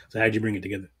ways. So how do you bring it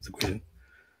together? That's the question.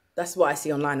 That's what I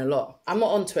see online a lot. I'm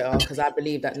not on Twitter because I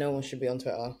believe that no one should be on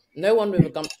Twitter. No one with a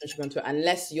gumption should be on Twitter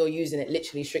unless you're using it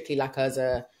literally strictly like as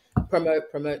a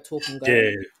promote, talk and go.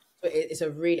 Yeah. So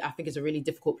I think it's a really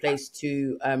difficult place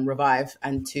to revive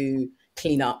and to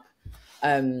clean up.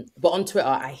 But on Twitter,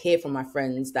 I hear from my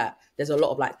friends that there's a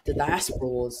lot of like the diaspora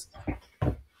wars.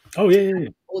 Oh yeah.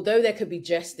 Although there could be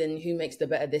jesting, who makes the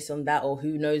better this and that, or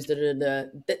who knows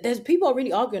there's people are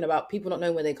really arguing about people not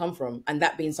knowing where they come from, and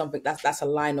that being something that's a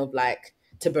line of like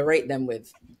to berate them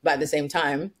with. But at the same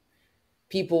time,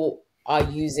 people are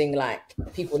using like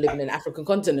people living in the African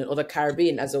continent or the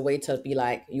Caribbean as a way to be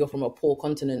like, you're from a poor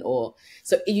continent, or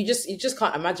so you just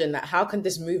can't imagine that. How can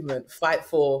this movement fight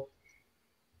for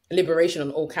liberation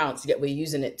on all counts, yet we're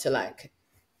using it to like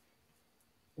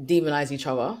demonize each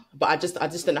other? But I just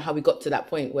don't know how we got to that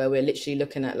point where we're literally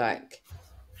looking at like,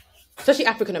 especially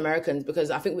African Americans, because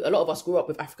I think a lot of us grew up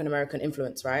with African American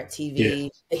influence, right? TV,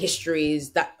 the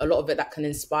histories, that a lot of it that can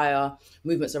inspire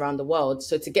movements around the world.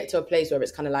 So to get to a place where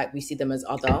it's kind of like we see them as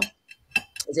other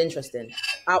is interesting.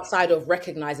 Outside of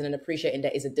recognizing and appreciating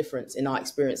there is a difference in our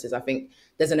experiences, I think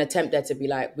there's an attempt there to be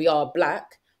like, we are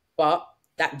Black, but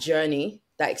that journey,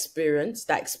 that experience,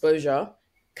 that exposure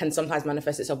can sometimes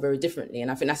manifest itself very differently.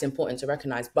 And I think that's important to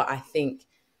recognize. But I think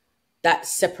that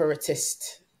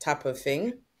separatist type of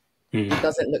thing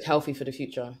doesn't look healthy for the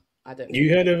future. I don't know.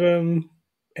 You heard of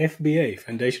FBA,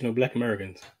 Foundational Black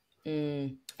Americans?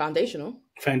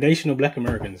 Foundational Black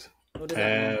Americans. What does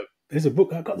that mean? There's a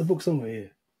book. I got the book somewhere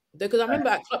here. Because I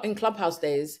remember in Clubhouse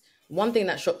days, one thing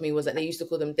that shocked me was that they used to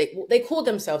call them, they called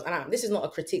themselves, and this is not a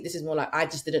critique, this is more like, I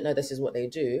just didn't know this is what they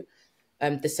do,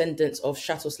 descendants of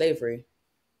chattel slavery.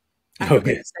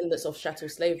 African descendants of chattel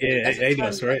slavery. Yeah,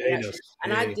 ADOS, right? ADOS.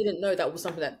 And I didn't know that was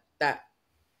something that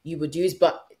you would use.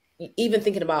 But even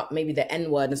thinking about maybe the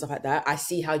N word and stuff like that, I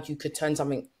see how you could turn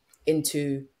something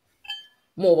into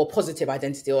more of a positive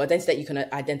identity, or identity that you can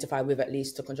identify with at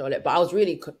least to control it. But I was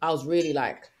really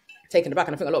like taken aback,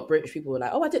 and I think a lot of British people were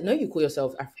like, "Oh, I didn't know you call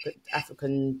yourself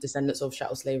African descendants of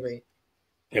chattel slavery."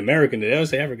 American, they don't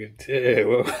say African. Yeah,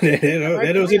 well,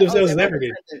 they don't see themselves as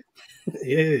African.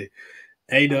 Yeah.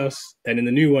 ADOS, and then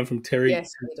the new one from Tariq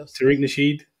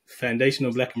Nasheed,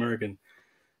 Foundational Black American.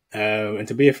 And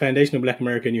to be a foundational Black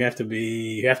American, you have to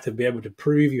be able to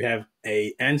prove you have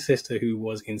a ancestor who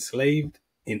was enslaved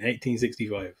in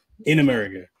 1865 in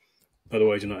America.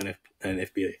 Otherwise, you're not an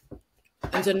FBA.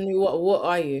 And so, what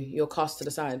are you? You're cast to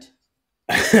the side.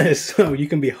 So you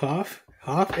can be half.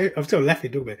 I'm still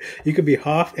laughing about it. You could be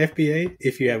half FBA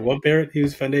if you have one parent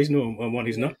who's foundational and one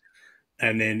who's not.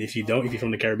 And then if you don't, if you're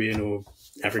from the Caribbean or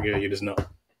Africa, you're just not.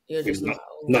 You're just not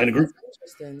in a group.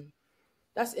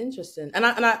 That's interesting. And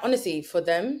I honestly, for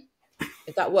them,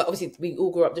 if that were, obviously we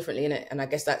all grew up differently in it, and I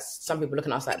guess that's, some people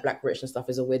looking at us like Black British and stuff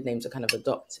is a weird name to kind of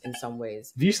adopt in some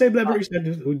ways. Do you say Black British?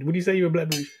 Would you say you were Black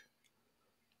British?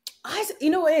 You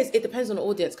know what it is? It depends on the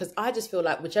audience, because I just feel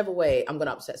like whichever way, I'm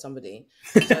gonna upset somebody.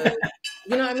 So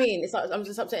you know what I mean? It's like I'm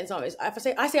just upsetting someone. If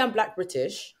I say I'm Black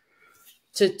British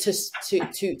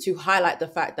to highlight the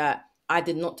fact that I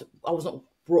was not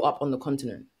brought up on the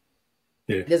continent.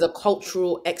 Yeah. There's a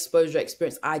cultural exposure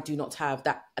experience I do not have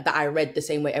that I read the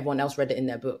same way everyone else read it in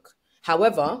their book.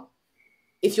 However,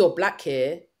 if you're Black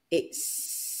here, it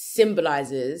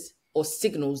symbolizes or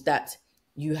signals that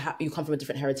you come from a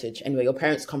different heritage. Anyway, your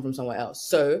parents come from somewhere else.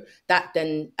 So that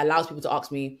then allows people to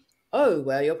ask me, oh,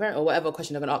 where are your parents? Or whatever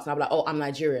question they're going to ask. And I'll be like, oh, I'm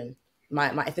Nigerian. My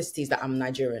ethnicity is that I'm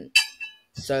Nigerian.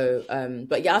 So,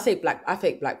 but yeah, I'll say Black. I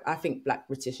think Black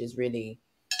British is really,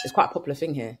 it's quite a popular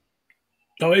thing here.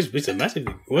 Oh, it's a massive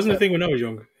thing. It wasn't a thing when I was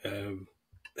young.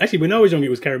 Actually, when I was young, it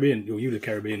was Caribbean. Or you were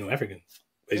Caribbean or African,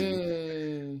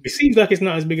 basically. It seems like it's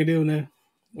not as big a deal now.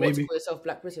 What, to call yourself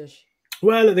Black British?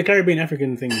 Well, the Caribbean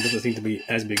African thing doesn't seem to be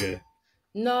as big a...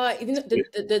 No, even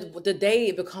the day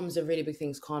it becomes a really big thing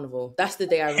is Carnival. That's the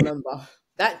day I remember.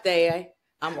 That day,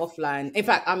 I'm offline. In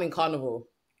fact, I'm in Carnival.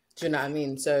 Do you know what I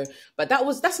mean? So, but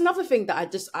that's another thing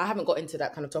that I haven't got into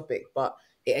that kind of topic. But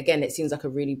it seems like a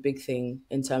really big thing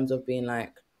in terms of being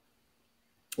like,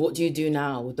 what do you do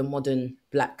now with the modern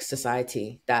Black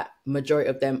society that majority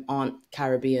of them aren't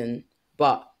Caribbean,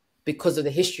 but because of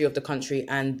the history of the country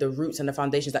and the roots and the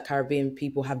foundations that Caribbean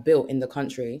people have built in the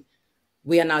country,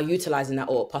 we are now utilizing that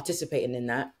or participating in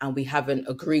that, and we haven't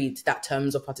agreed that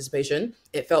terms of participation.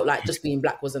 It felt like just being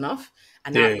Black was enough,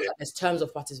 and now there's terms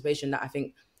of participation that I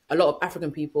think a lot of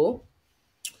African people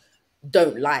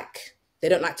don't like. They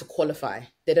don't like to qualify.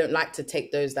 They don't like to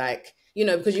take those, like, you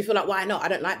know, because you feel like, why not? I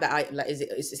don't like that.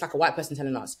 It's like a white person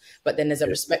telling us. But then there's a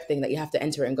respect thing that you have to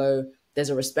enter it and go,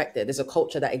 there's a respect there. There's a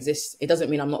culture that exists. It doesn't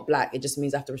mean I'm not Black. It just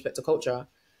means I have to respect the culture.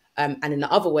 And in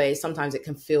the other way, sometimes it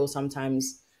can feel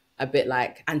a bit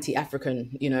like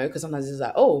anti-African, you know, because sometimes it's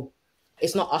like, oh,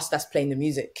 it's not us that's playing the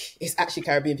music. It's actually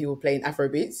Caribbean people playing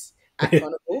Afrobeats at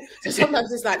Carnival. So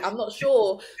sometimes it's like, I'm not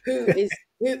sure who.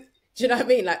 Do you know what I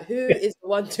mean? Like, who is the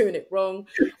one doing it wrong?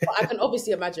 But I can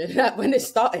obviously imagine that when it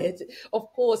started, of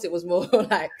course, it was more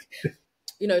like,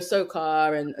 you know,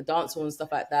 soca and a dancehall and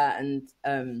stuff like that. And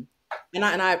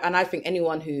I think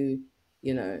anyone who,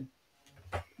 you know,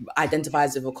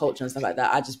 identifies with a culture and stuff like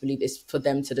that, I just believe it's for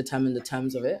them to determine the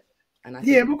terms of it. And I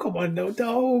think, but come on, though. The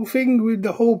whole thing with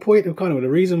the whole point of Carnival, the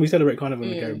reason we celebrate Carnival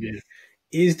in the Caribbean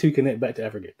is to connect back to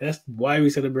Africa. That's why we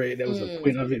celebrate it. That was the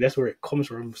point of it. That's where it comes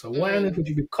from. So why on earth would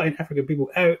you be cutting African people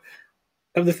out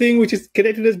of the thing which is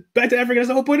connected us back to Africa? That's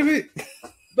the whole point of it.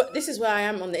 But this is where I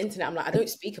am on the internet. I'm like, I don't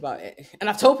speak about it. And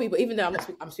I've told people, even though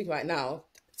I'm speaking about it now,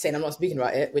 saying I'm not speaking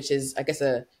about it, which is, I guess,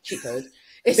 a cheat code.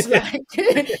 It's like,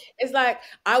 it's like,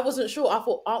 I wasn't sure. I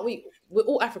thought, we're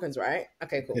all Africans, right?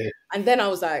 Okay, cool. Yeah. And then I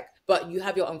was like, but you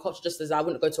have your own culture, just as I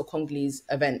wouldn't go to a Congolese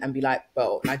event and be like,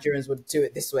 well, Nigerians would do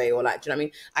it this way, or like, do you know what I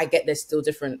mean? I get there's still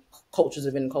different cultures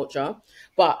within culture,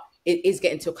 but it is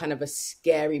getting to a kind of a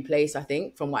scary place, I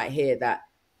think, from what I hear, that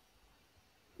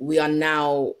we are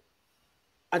now,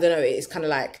 I don't know, it's kind of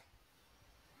like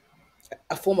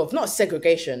a form of not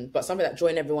segregation, but something that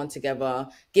join everyone together,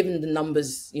 given the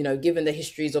numbers, you know, given the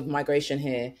histories of migration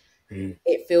here.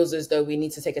 It feels as though we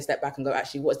need to take a step back and go,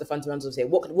 actually, what's the fundamentals here?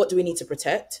 What do we need to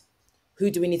protect? Who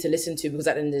do we need to listen to? Because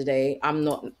at the end of the day, I'm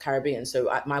not Caribbean,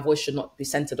 so my voice should not be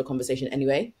centered the conversation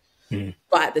anyway.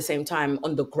 But at the same time,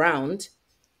 on the ground,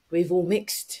 we've all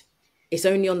mixed. It's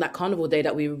only on that Carnival day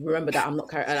that we remember that I'm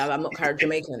not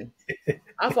Jamaican.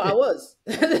 I thought I was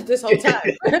this whole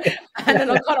time. And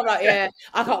then I'm kind of like, yeah,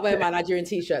 I can't wear my Nigerian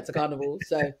t-shirt to Carnival.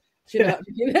 So, you know.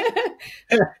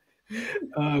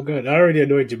 Oh, God. I already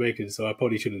annoyed Jamaicans, so I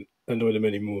probably shouldn't annoy them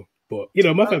anymore. But, you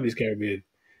know, my family's Caribbean.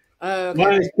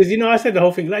 Okay. Because, you know, I said the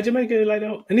whole thing, like Jamaica, like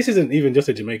that. And this isn't even just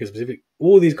a Jamaica specific.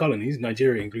 All these colonies,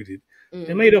 Nigeria included,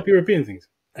 they're made up European things.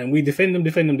 And we defend them.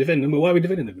 But why are we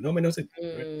defending them? It don't make no sense.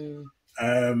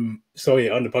 Right? So,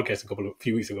 yeah, on the podcast a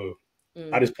few weeks ago,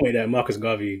 I just pointed out Marcus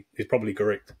Garvey is probably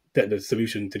correct that the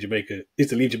solution to Jamaica is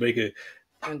to leave Jamaica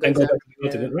and go back to the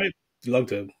continent, right? Long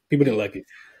term. People didn't like it.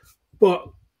 But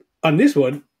on this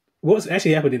one, what's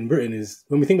actually happened in Britain is,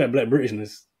 when we think about Black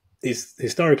Britishness, it's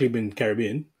historically been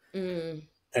Caribbean. And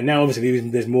now, obviously,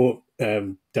 there's more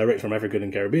direct from Africa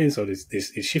than Caribbean, so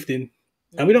it's shifting.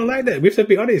 And we don't like that. We have to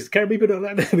be honest. Caribbean people don't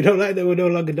like that. We don't like that we're no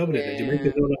longer dominant. Yeah.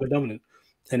 Jamaica's no longer dominant.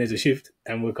 And there's a shift,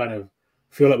 and we kind of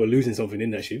feel like we're losing something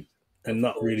in that shift and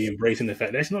not really embracing the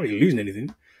fact that it's not really losing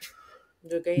anything.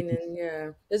 You're gaining,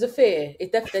 yeah. There's a fear.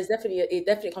 It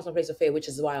definitely comes from a place of fear, which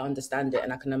is why I understand it.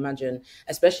 And I can imagine,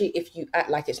 especially if you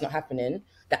act like it's not happening,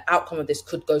 the outcome of this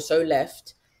could go so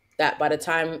left that by the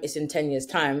time it's in 10 years'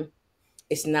 time,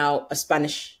 it's now a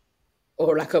Spanish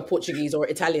or like a Portuguese or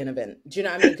Italian event. Do you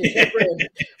know what I mean? Because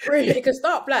Britain, it can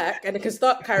start black and it can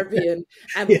start Caribbean,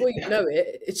 and before you know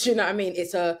it, do you know what I mean?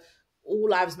 It's a all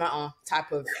lives matter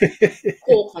type of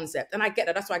core concept, and I get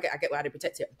that. That's why I get why they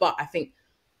protect it. But I think,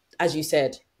 as you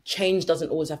said, change doesn't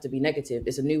always have to be negative.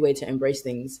 It's a new way to embrace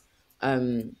things.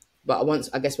 But once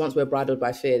we're bridled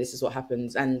by fear, this is what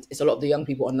happens. And it's a lot of the young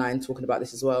people online talking about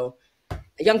this as well.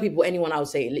 Young people, anyone I would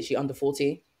say literally under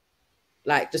 40,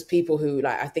 like just people who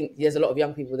like, I think there's a lot of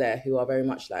young people there who are very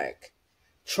much like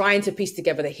trying to piece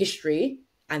together the history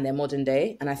and their modern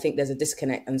day. And I think there's a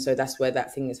disconnect. And so that's where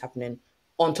that thing is happening,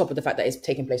 on top of the fact that it's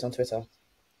taking place on Twitter.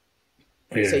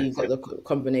 Yeah. So you've got the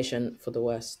combination for the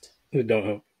worst. It don't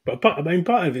help. But part of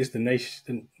it is the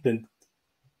nation,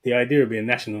 the idea of being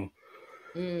national.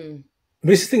 But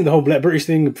this thing, the whole Black British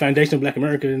thing, the foundation of Black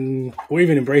American, or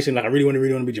even embracing like I really want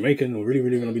to be Jamaican or really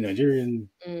want to be Nigerian.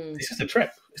 It's just a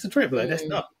trap. It's a trap. Like that's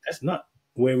not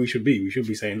where we should be. We should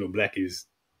be saying, look, Black is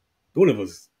all of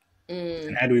us,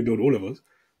 and how do we build all of us?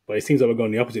 But it seems like we're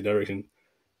going the opposite direction,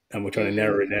 and we're trying to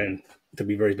narrow it down to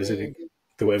be very specific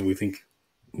to whatever we think.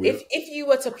 If you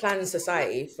were to plan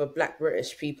society for Black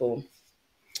British people,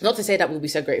 not to say that we'll be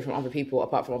segregated from other people,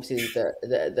 apart from obviously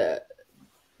the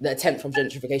attempt from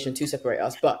gentrification to separate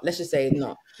us, but let's just say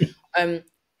not.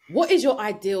 What is your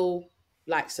ideal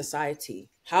like society?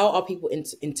 How are people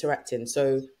interacting?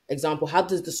 So, example, how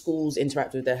does the schools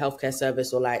interact with the healthcare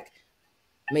service, or like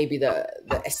maybe the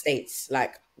estates?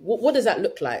 Like, what does that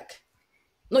look like?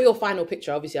 Not your final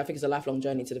picture, obviously. I think it's a lifelong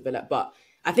journey to develop, but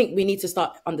I think we need to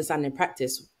start understanding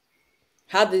practice.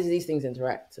 How does these things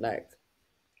interact? Like,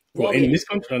 what in this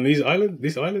country, on this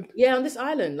island? Yeah, on this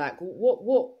island. Like,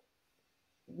 what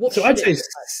so I'd say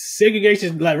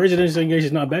segregation, like residential segregation,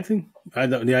 is not a bad thing.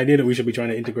 The idea that we should be trying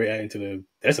to integrate that into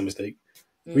that's a mistake.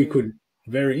 We could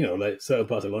like certain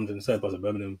parts of London, certain parts of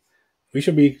Birmingham, we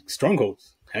should be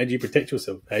strongholds. How do you protect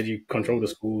yourself? How do you control the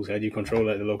schools? How do you control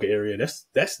like the local area?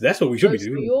 That's what we should be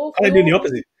doing. I'm doing the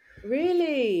opposite.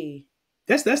 Really?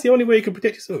 That's the only way you can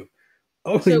protect yourself.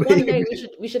 So one day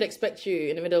we should expect you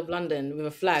in the middle of London with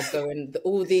a flag going,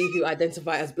 all these who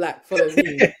identify as Black, follow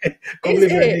me. Come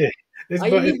live right here.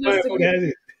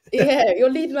 Yeah, you're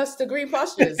leading us to green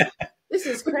pastures. This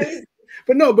is crazy.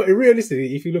 But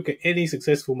realistically, if you look at any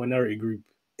successful minority group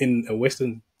in a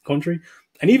Western country,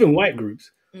 and even white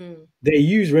groups, they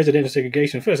use residential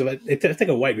segregation first. So like, take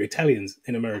a white group, Italians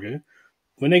in America,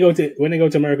 when they go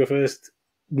to America first,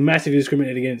 massively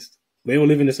discriminated against. They all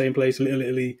live in the same place, Little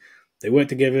Italy. They work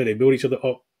together. They build each other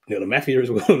up. The mafia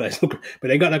as well. But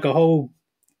they got like a whole.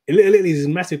 Little Italy is a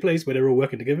massive place where they're all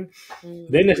working together.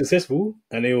 Then they're successful,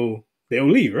 and they all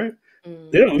leave, right?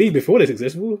 They don't leave before they're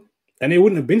successful, and they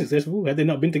wouldn't have been successful had they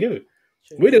not been together.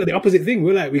 True. We're the opposite thing.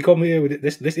 We're like, we come here with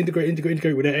let's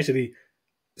integrate without actually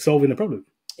solving the problem.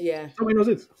 Yeah, that makes no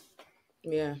sense.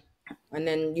 Yeah, and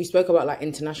then you spoke about like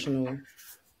international,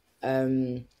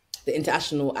 the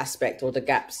international aspect or the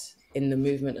gaps in the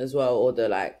movement as well, or the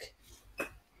like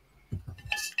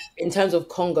in terms of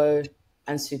Congo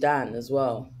and Sudan as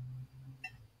well.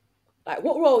 Like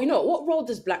what role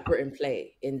does Black Britain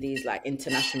play in these like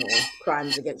international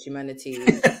crimes against humanity,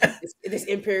 this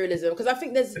imperialism? Because I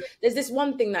think there's this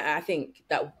one thing that I think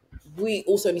that we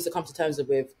also need to come to terms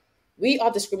with. We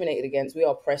are discriminated against, we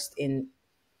are oppressed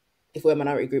if we're a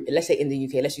minority group, let's say in the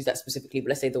UK, let's use that specifically, but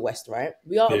let's say the West, right?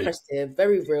 We are oppressed here,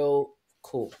 very real,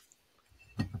 cool.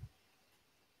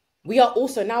 We are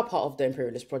also now part of the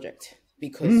imperialist project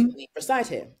because we reside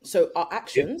here. So our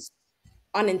actions,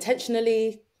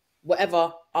 unintentionally,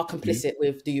 whatever, are complicit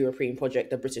with the European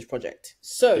project, the British project.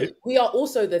 So we are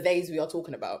also the theys we are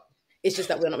talking about. It's just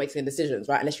that we're not making decisions,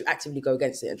 right? Unless you actively go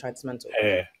against it and try to dismantle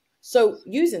it. So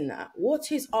using that,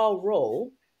 what is our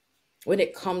role when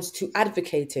it comes to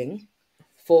advocating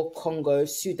for Congo,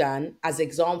 Sudan as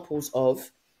examples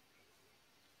of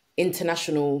the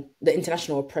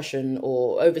international oppression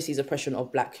or overseas oppression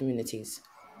of Black communities?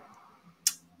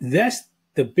 That's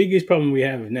the biggest problem we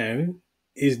have now,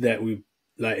 is that we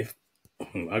like.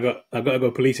 I got to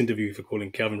go police interview for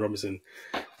calling Calvin Robinson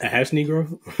a house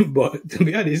Negro, but to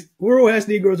be honest, we're all house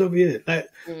Negroes over here. Like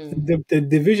the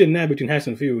division now between house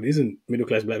and field isn't middle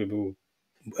class Black people,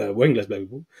 working class Black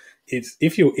people. It's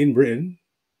if you're in Britain,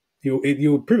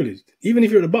 you're privileged, even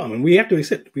if you're at the bottom, and we have to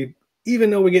accept.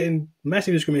 Even though we're getting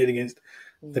massively discriminated against,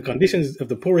 the conditions of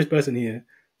the poorest person here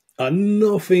are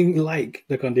nothing like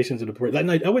the conditions of the poorest.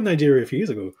 Like I went to Nigeria a few years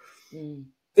ago.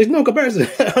 There's no comparison.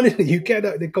 Honestly, you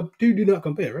cannot. They do not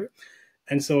compare, right?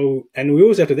 And we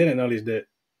also have to then acknowledge that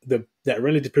that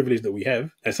relative privilege that we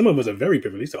have, and some of us are very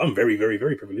privileged. So I'm very, very,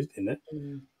 very privileged in that.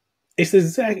 It's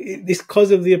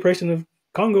because of the oppression of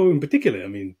Congo in particular. I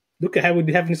mean, look at how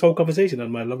we're having this whole conversation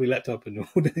on my lovely laptop, and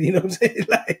you know what I'm saying?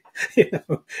 Like, you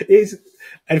know, it's,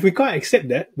 and if we can't accept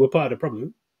that, we're part of the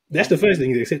problem. That's the first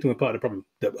thing, is accepting we're part of the problem.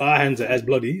 That our hands are as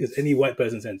bloody as any white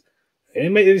person's hands.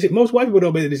 And most white people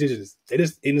don't make the decisions. They're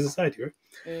just in the society, right?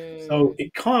 So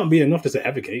it can't be enough just to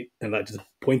advocate and like just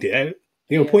point it out.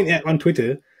 You know, point it out on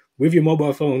Twitter with your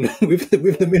mobile phone, with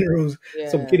the minerals.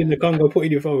 Some kid in the Congo put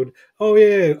in your phone. Oh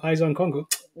yeah, eyes on Congo.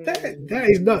 That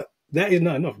is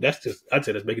not enough. That's just, I'd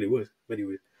say that's making it worse.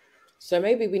 Anyway. So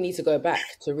maybe we need to go back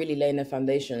to really laying the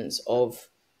foundations of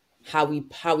what we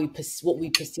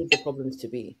perceive the problems to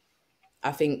be.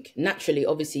 I think naturally,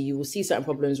 obviously, you will see certain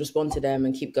problems, respond to them,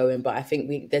 and keep going. But I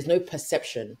think there's no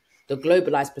perception, the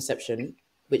globalized perception,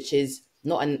 which is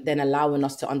not then allowing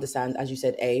us to understand, as you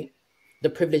said, the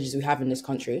privileges we have in this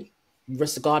country,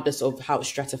 regardless of how it's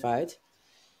stratified.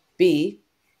 B,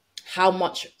 how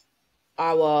much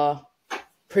our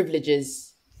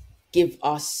privileges give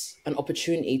us an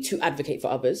opportunity to advocate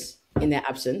for others in their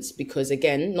absence, because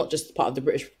again, not just part of the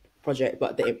British project,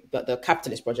 but the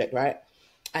capitalist project, right?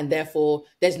 And therefore,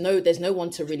 there's no one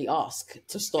to really ask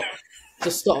to stop.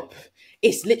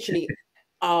 It's literally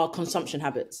our consumption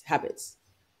habits.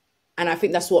 And I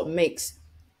think that's what makes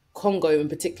Congo in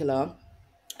particular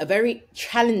a very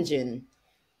challenging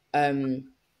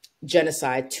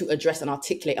genocide to address and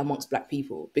articulate amongst Black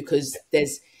people, because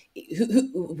there's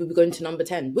we're going to number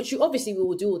 10, which obviously we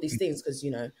will do all these things because,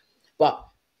 you know, but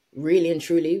really and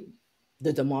truly,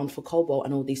 the demand for cobalt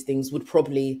and all these things would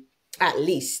probably, at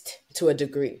least to a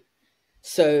degree.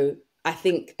 So I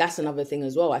think that's another thing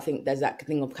as well. I think there's that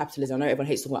thing of capitalism. I know everyone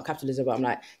hates talking about capitalism, but I'm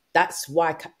like, that's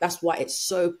why it's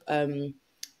so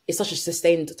it's such a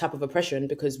sustained type of oppression,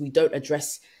 because we don't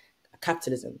address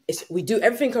capitalism. We do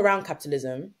everything around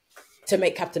capitalism to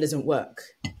make capitalism work.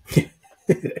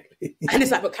 And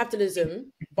it's like, but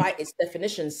capitalism, by its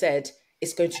definition, said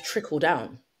it's going to trickle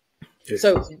down. Yes.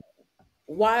 So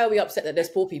why are we upset that there's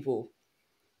poor people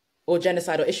or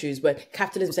genocide or issues where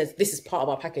capitalism says this is part of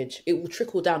our package? It will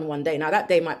trickle down one day. Now, that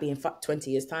day might be in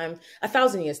 20 years' time,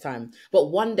 1,000 years' time. But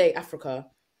one day Africa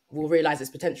will realize its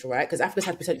potential, right? Because Africa's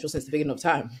had potential since the beginning of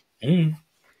time. And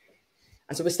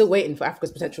so we're still waiting for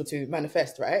Africa's potential to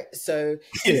manifest, right? So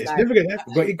it's like, never gonna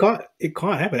happen. But it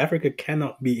can't happen. Africa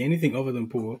cannot be anything other than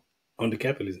poor under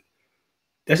capitalism.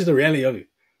 That's just the reality of it.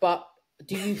 But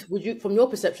would you, from your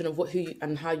perception of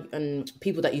and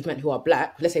people that you've met who are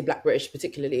Black, let's say Black British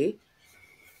particularly,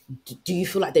 do you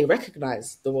feel like they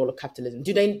recognize the role of capitalism?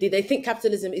 Do they think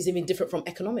capitalism is even different from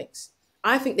economics?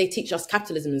 I think they teach us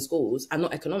capitalism in schools and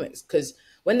not economics, because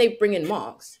when they bring in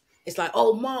Marx, it's like,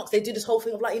 oh, Marx, they do this whole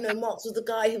thing of like, you know, Marx was the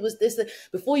guy who was this.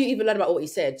 Before you even learn about what he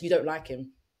said, you don't like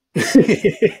him.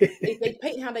 they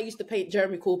paint how they used to paint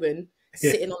Jeremy Corbyn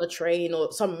sitting on a train,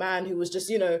 or some man who was just,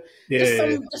 you know,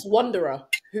 just wanderer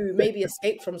who maybe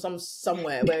escaped from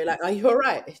somewhere where you're like, are you all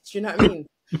right? Do you know what I mean?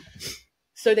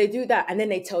 So they do that, and then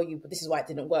they tell you, but this is why it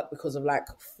didn't work, because of like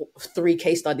 3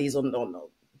 case studies on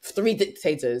 3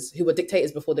 dictators who were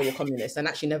dictators before they were communists and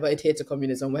actually never adhered to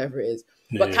communism, whatever it is.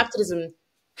 But capitalism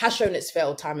has shown it's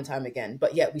failed time and time again,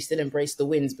 but yet we still embrace the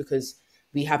wins because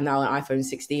we have now an iPhone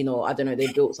 16, or I don't know, they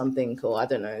built something, or I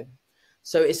don't know.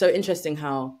 So it's so interesting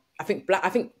how I think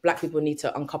Black people need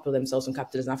to uncouple themselves from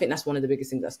capitalism. I think that's one of the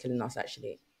biggest things that's killing us,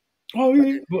 actually. Oh,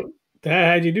 yeah. But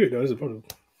how do you do it, though? That's the problem.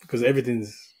 Because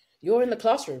everything's... You're in the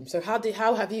classroom, so how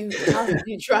have you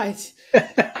tried?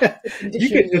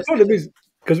 The problem is,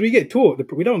 because we get taught,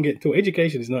 we don't get taught.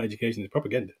 Education is not education, it's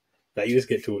propaganda. Like, you just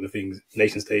get taught the things.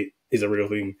 Nation state is a real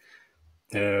thing.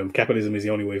 Capitalism is the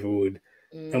only way forward.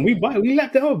 And we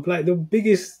lapped it up. Like, the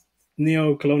biggest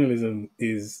neo-colonialism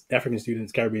is African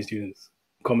students, Caribbean students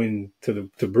coming to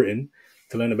Britain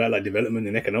to learn about like development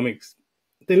and economics.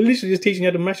 They're literally just teaching you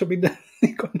how to mash up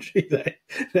the country. Like,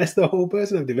 that's the whole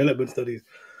person of development studies.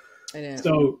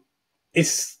 So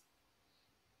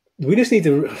we just need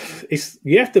to,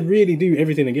 you have to really do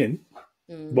everything again.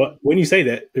 But when you say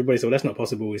that, everybody says, well, that's not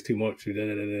possible, it's too much.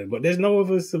 But there's no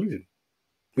other solution.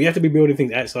 We have to be building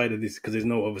things outside of this, because there's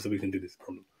no other solution to this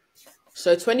problem.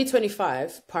 So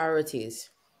 2025 priorities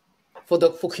for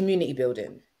community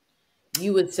building,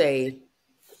 you would say,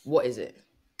 what is it?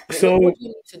 So what do you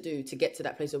need to do to get to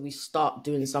that place where we start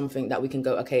doing something that we can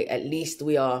go, okay, at least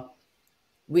we are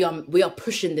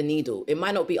pushing the needle. It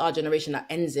might not be our generation that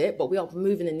ends it, but we are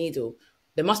moving the needle.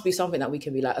 There must be something that we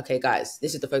can be like, okay, guys,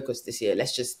 this is the focus this year.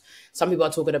 Some people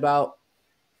are talking about,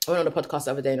 I went on a podcast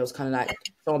the other day and it was kind of like,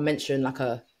 someone mentioned like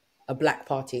a Black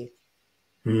party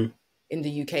in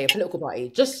the UK, a political party,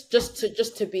 just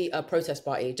to be a protest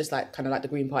party, just like kind of like the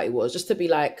Green Party was, just to be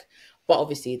like, But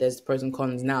obviously, there's pros and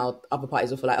cons. Now, other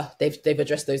parties will feel like, oh, they've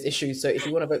addressed those issues. So if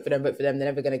you want to vote for them, vote for them. They're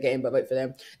never going to get in, but vote for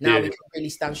them. Now Yeah. we can really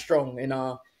stand strong in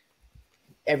our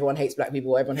everyone hates black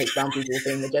people, everyone hates brown people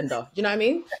thing agenda. Do you know what I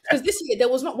mean? Because this year, there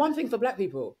was not one thing for black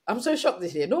people. I'm so shocked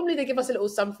this year. Normally, they give us a little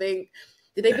something.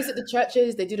 Did they visit the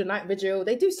churches? They do the night vigil.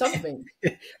 They do something.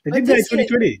 They did that in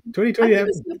 2020. 2020 I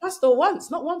happened. didn't see a pastor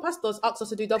once. Not one pastor's asked us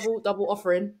to do double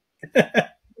offering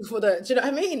for the. Do you know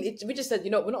what I mean? We just said, we're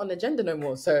not on the agenda no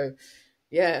more. So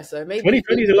yeah, so maybe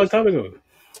 2020 is a long time ago.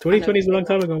 2020 is a long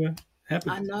time ago, man.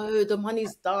 Happened. I know the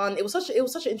money's done. It was such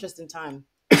an interesting time.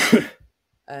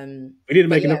 We didn't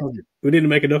make enough of it. We didn't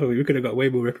make enough of it. We could have got way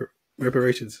more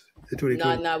reparations in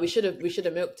 2020. No, we should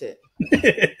have milked it.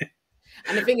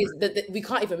 And the thing is that we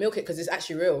can't even milk it because it's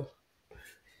actually real.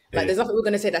 Like, there's nothing we're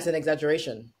going to say that's an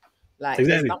exaggeration. Like,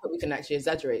 there's nothing we can actually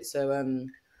exaggerate. So,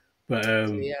 But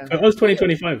it was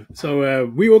 2025. So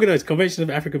we organized Convention of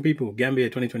African People, Gambia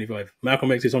 2025.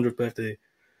 Malcolm X's 100th birthday.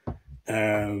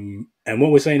 And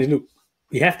what we're saying is, look,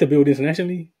 you have to build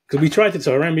internationally. Because we tried to,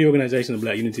 so Harambee Organization of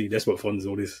Black Unity, that's what funds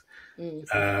all this.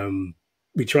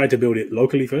 We tried to build it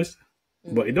locally first,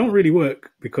 but it don't really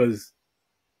work because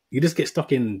you just get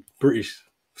stuck in British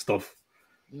stuff.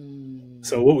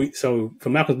 So for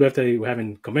Malcolm's birthday, we're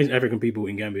having Convention of African People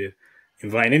in Gambia,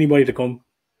 inviting anybody to come,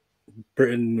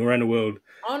 Britain, around the world.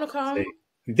 I want to come.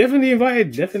 Definitely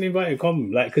invited, come.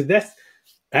 Like, because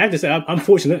I have to say, I'm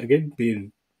fortunate, again,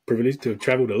 being privileged to have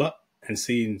traveled a lot and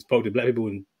spoke to black people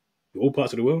in all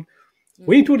parts of the world.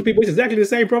 When you talk to people, it's exactly the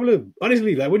same problem.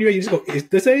 Honestly, like, when you just go, it's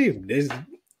the same. There's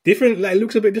different, like,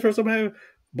 looks a bit different somehow,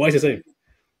 but it's the same.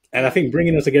 And I think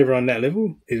bringing us together on that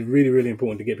level is really, really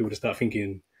important to get people to start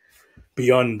thinking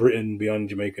beyond Britain, beyond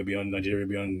Jamaica, beyond Nigeria,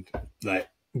 beyond, like,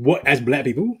 what, as black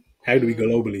people, how do we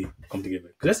globally come together?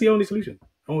 Because that's the only solution.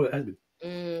 Oh, it has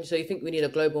been. So you think we need a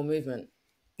global movement?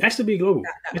 It has to be global.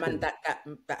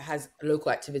 That has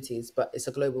local activities, but it's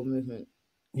a global movement.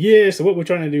 Yeah, so what we're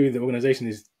trying to do with the organisation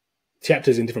is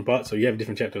chapters in different parts. So you have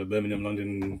different chapters: Birmingham,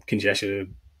 London, Kinshasa,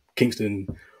 Kingston.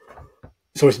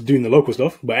 So it's doing the local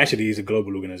stuff, but actually it's a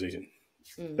global organisation.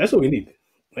 That's what we need.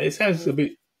 It sounds a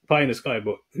bit pie in the sky,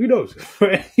 but who knows?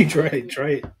 You try it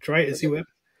and see what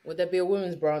happens. Would there be a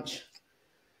women's branch?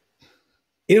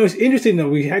 It's interesting that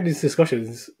we had these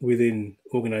discussions within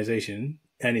organisation,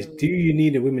 and it's, do you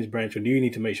need a women's branch, or do you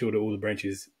need to make sure that all the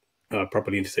branches are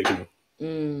properly intersectional?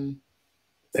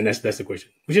 And that's the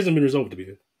question, which hasn't been resolved, to be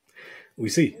fair. We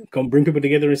see. Come bring people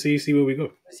together and see where we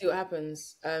go. See what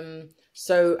happens.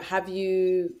 So have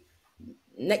you...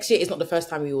 Next year is not the first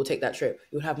time you will take that trip.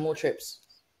 You'll have more trips.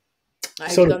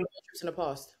 Have you done more trips in the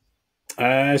past?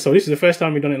 So this is the first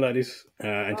time we've done it like this.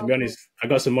 And to be honest, I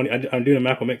got some money. I'm doing a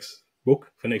Malcolm X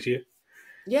book for next year.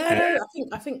 Yeah,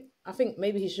 I think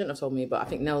maybe he shouldn't have told me, but I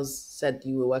think Nels said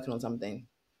you were working on something.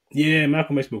 Yeah,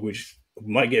 Malcolm X book, which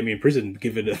might get me in prison,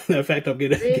 given the fact I'm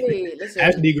getting really. Listen,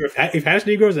 if hash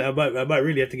Negroes, I might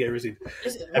really have to get arrested.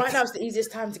 Listen, right now it's the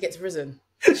easiest time to get to prison.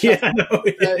 Yeah, I know. So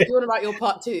if you want to write your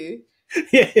part 2,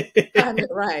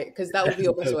 right, because that will be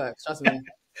your best work. Trust me.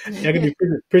 That could be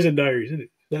prison diaries, isn't it?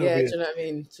 Do you know what I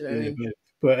mean?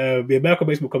 But Malcolm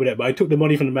X book coming out. But I took the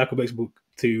money from the Malcolm X book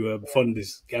to fund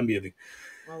this Gambia thing.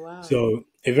 Oh wow! So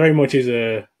it very much is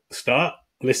a start.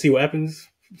 Let's see what happens.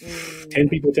 10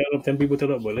 people turn up, 10 people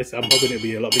turn up. But I'm hoping it'll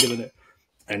be a lot bigger than that,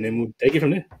 and then we'll take it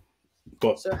from there.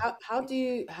 But so how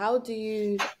do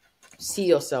you see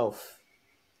yourself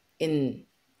in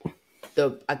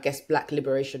the, I guess, Black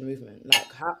liberation movement?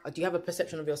 Like, how do you have a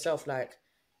perception of yourself? Like,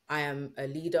 I am a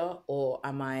leader, or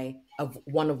am I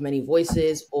one of many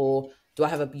voices, or do I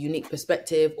have a unique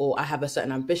perspective, or I have a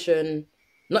certain ambition?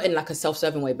 Not in like a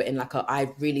self-serving way, but in like I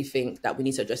really think that we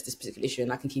need to address this particular issue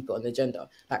and I can keep it on the agenda.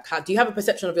 Like, how do you have a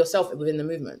perception of yourself within the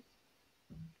movement?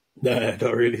 No,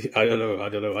 not really. I don't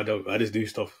know. I just do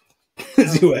stuff.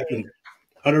 See what happens.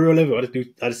 On a real level,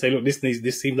 I just say, look, this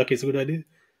seems like it's a good idea.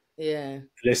 Yeah.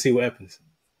 Let's see what happens.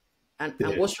 And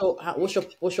what's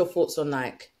your thoughts on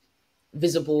like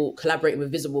collaborating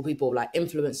with visible people like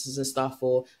influencers and stuff,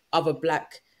 or other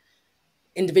Black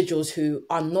individuals who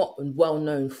are not well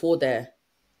known for their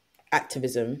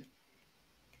activism,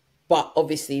 but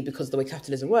obviously because of the way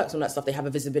capitalism works and that stuff, they have a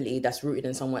visibility that's rooted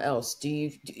in somewhere else. Do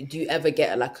you ever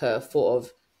get like a thought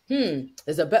of,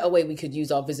 there's a better way we could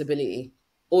use our visibility?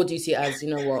 Or do you see it as,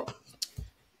 you know what,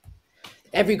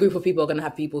 every group of people are going to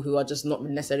have people who are just not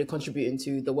necessarily contributing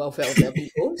to the welfare of their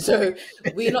people. So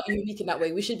we're not unique in that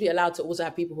way. We should be allowed to also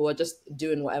have people who are just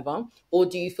doing whatever. Or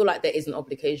do you feel like there is an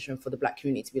obligation for the Black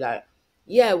community to be like,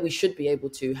 yeah, we should be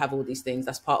able to have all these things.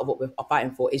 That's part of what we're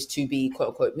fighting for, is to be quote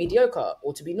unquote mediocre,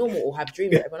 or to be normal, or have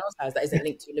dreams that everyone else has that isn't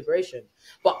linked to liberation.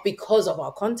 But because of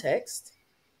our context,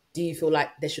 do you feel like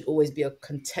there should always be a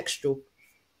contextual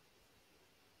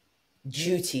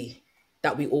duty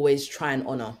that we always try and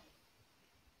honor?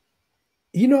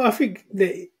 You know, I think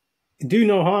that do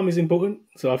no harm is important.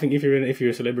 So I think if you're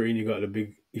a celebrity and you got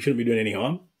you shouldn't be doing any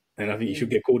harm. And I think you should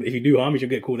get called. If you do harm, you should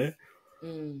get called out.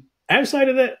 Outside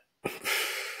of that,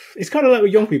 it's kind of like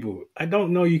with young people. I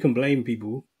don't know you can blame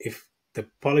people if the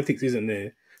politics isn't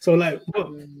there. So like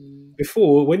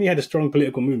before, when you had a strong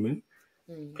political movement,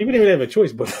 people didn't really have a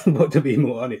choice but to be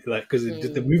more on it, like because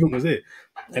the movement was there.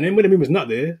 And then when the movement's not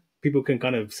there, people can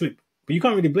kind of slip. But you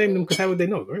can't really blame them because how would they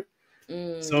know, right?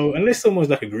 So unless someone's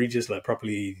like egregious, like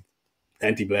properly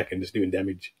anti-black and just doing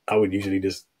damage, I would usually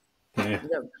just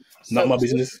not my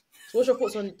business. So what's your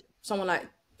thoughts on someone like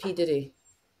P. Diddy?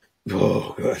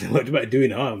 Oh God, what about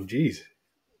doing harm? Jeez.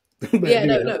 Yeah,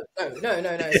 no.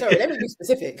 Sorry, let me be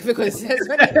specific because there's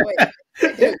many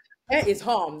ways. There is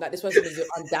harm that this person is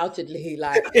undoubtedly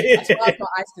like as far as my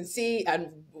eyes can see, and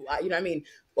you know what I mean,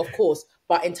 of course.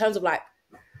 But in terms of like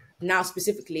now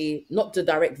specifically, not the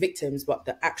direct victims, but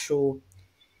the actual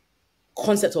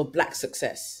concept of black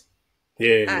success.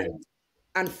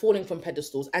 And falling from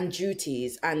pedestals and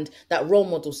duties and that role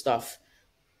model stuff.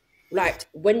 Like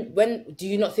when do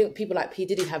you not think people like P.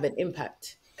 Diddy have an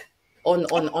impact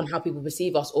on how people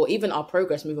perceive us or even our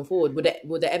progress moving forward?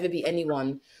 Would there ever be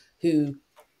anyone who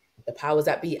the powers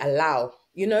that be allow,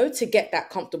 you know, to get that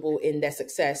comfortable in their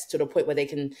success to the point where they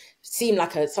can seem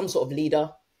like some sort of leader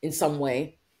in some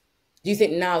way? Do you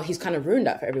think now he's kind of ruined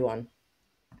that for everyone?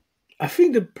 I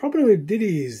think the problem with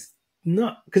Diddy is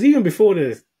not because even before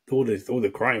all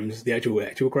the crimes, the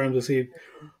actual crimes I see,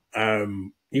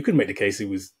 you could make the case it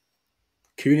was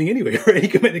cooning anyway, right? You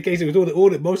could make the case it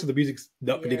was most of the music's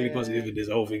not particularly positive in this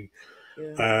whole thing.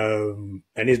 And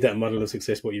is that model of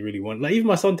success what you really want? Like even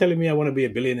my son telling me I want to be a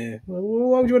billionaire. Well,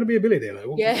 why would you want to be a billionaire? Like,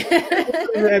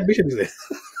 what ambition is this?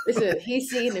 Listen, he's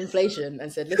seen inflation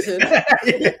and said, listen,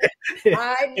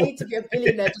 I need to be a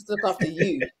billionaire just to look after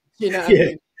you. You know what I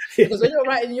mean? Because when you're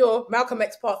writing your Malcolm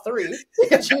X Part 3, do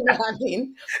you know what I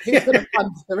mean? Who's going to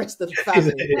fund the rest of the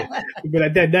family? But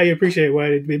like, Dad, now you appreciate why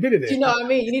they'd be a billionaire. Do you know what I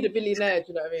mean? You need a billionaire. Do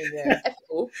you know what I mean? Yeah,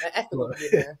 ethical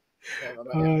billionaire.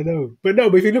 No, but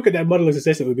if you look at that model of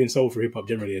success that we've been sold for hip hop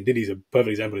generally, and Diddy's a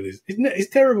perfect example of this, it's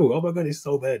terrible. Oh my God, it's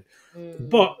so bad.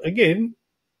 But again,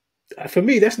 for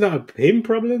me, that's not a him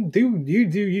problem. Do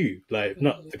you like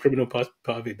not the criminal part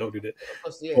of it? Don't do that. Of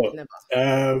course, yeah, but,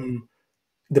 never.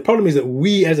 The problem is that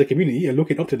we as a community are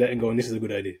looking up to that and going, "This is a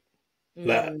good idea."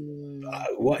 Like,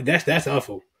 what? That's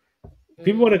awful.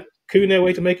 People want to coon their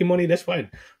way to making money. That's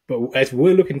fine, but as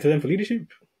we're looking to them for leadership,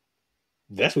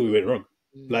 that's where we went wrong.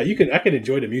 Like I can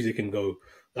enjoy the music and go,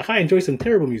 like I enjoy some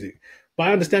terrible music, but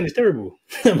I understand it's terrible.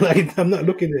 I'm not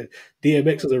looking at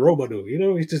DMX as a role model. You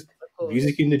know, it's just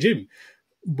music in the gym.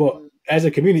 But as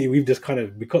a community, we've just kind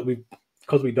of because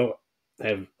we don't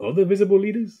have other visible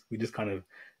leaders, we just kind of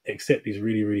accept these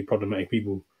really, really problematic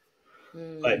people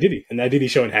like Diddy. And now Diddy's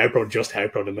showing how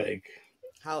problematic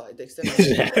how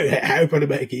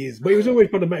problematic he is. But he was always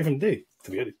problematic from the day,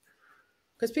 to be honest.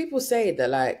 Because people say that,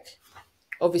 like,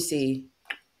 obviously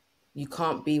you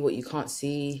can't be what you can't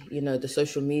see. You know, the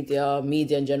social media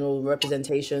in general,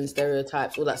 representation,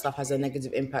 stereotypes, all that stuff has a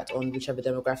negative impact on whichever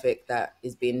demographic that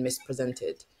is being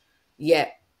mispresented.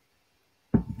 Yet,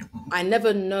 I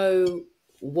never know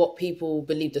what people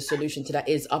believe the solution to that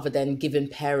is other than giving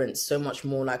parents so much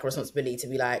more like responsibility to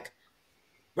be like,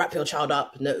 wrap your child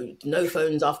up, no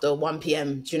phones after 1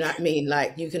 p.m. Do you know what I mean?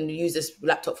 Like you can use this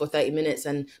laptop for 30 minutes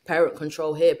and parent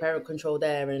control here, parent control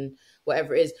there, and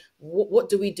whatever it is. What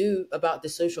do we do about the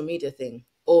social media thing?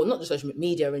 Or not the social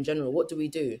media in general, what do?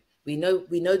 We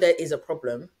know there is a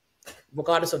problem,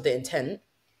 regardless of the intent,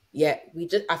 yet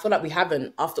I feel like we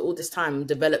haven't, after all this time,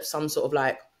 developed some sort of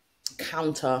like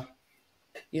counter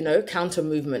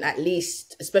movement, at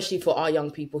least, especially for our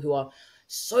young people who are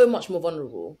so much more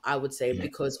vulnerable, I would say,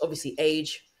 because obviously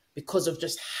age, because of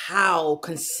just how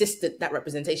consistent that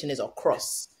representation is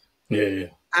across. Yeah.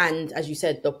 And as you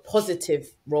said, the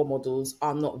positive role models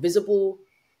are not visible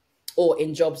or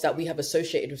in jobs that we have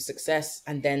associated with success.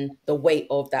 And then the weight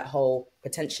of that whole,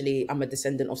 potentially, I'm a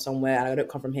descendant of somewhere and I don't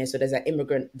come from here. So there's that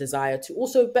immigrant desire to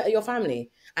also better your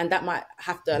family. And that might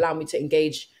have to allow me to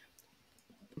engage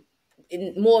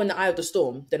more in the eye of the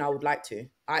storm than I would like to.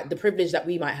 The privilege that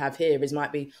we might have here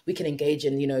might be we can engage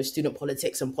in, student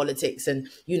politics and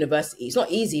university. It's not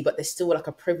easy, but there's still like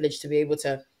a privilege to be able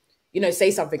to,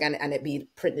 say something and it be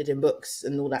printed in books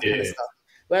and all that kind of stuff.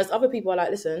 Whereas other people are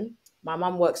like, listen, my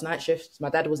mum works night shifts. My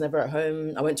dad was never at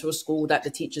home. I went to a school that the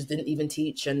teachers didn't even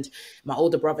teach. And my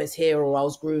older brother's here, or I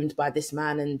was groomed by this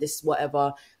man and this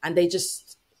whatever. And they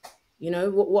just You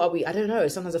know, what are we? I don't know.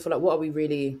 Sometimes I feel like what are we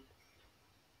really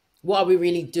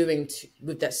doing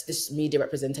with this media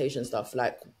representation stuff?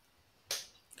 Like,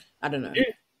 I don't know. Yeah.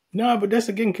 No, but that's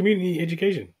again community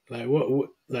education. Like what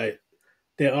like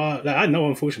there are like I know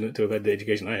I'm fortunate to have had the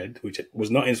education I had, which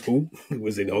was not in school, it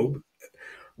was in home.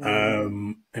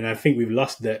 And I think we've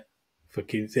lost that for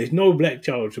kids. There's no black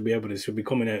child should be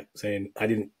coming out saying, I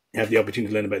didn't have the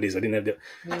opportunity to learn about this, I didn't have the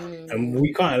and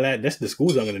we can't allow that's the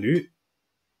schools aren't gonna do it.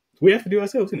 We have to do it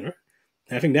ourselves, you know.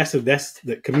 And I think that's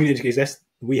the community education,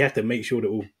 we have to make sure that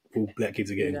all black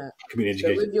kids are getting community So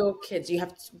education. with your kids, you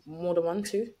have more than one,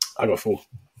 two? I got four.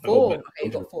 Four. Okay, you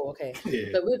got four. Okay.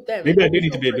 Yeah. So with them, maybe I do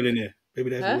need to be a billionaire.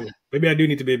 Maybe I do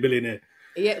need to be a billionaire.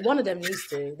 Yeah, one of them needs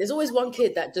to. There's always one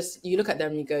kid that just you look at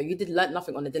them and you go, you did learn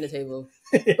nothing on the dinner table,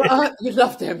 but you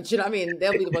love them. Do you know what I mean?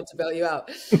 They'll be the one to bail you out.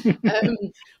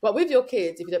 But with your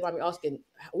kids, if you don't mind me asking,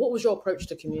 what was your approach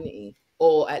to community,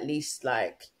 or at least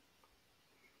like,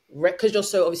 because you're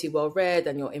so obviously well read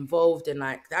and you're involved in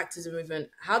like the activism movement.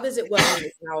 How does it work when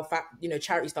it's now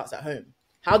charity starts at home?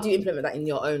 How do you implement that in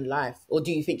your own life, or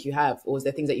do you think you have, or is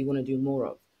there things that you want to do more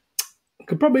of?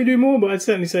 Could probably do more, but I'd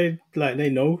certainly say like they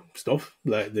know stuff.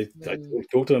 Like they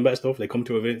talk to them about stuff. They come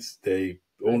to events. They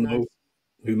all know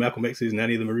who Malcolm X is and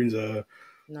any of the Maroons are.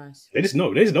 Nice. They just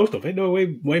know stuff. They know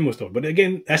way more stuff. But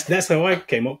again, that's how I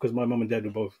came up, because my mum and dad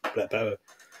were both Black Power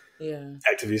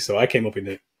activists. So I came up in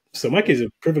it. So my kids are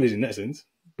privileged in that sense.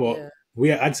 But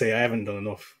I'd say I haven't done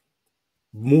enough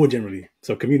more generally.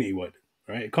 So community wide,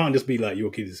 right? It can't just be like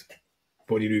your kids.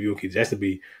 What do you do with your kids? It has to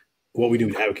be what we do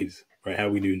with our kids. Right, how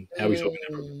we doing? How we solving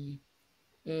that problem?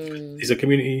 It's a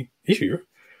community issue, right?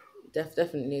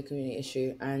 Definitely a community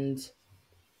issue. And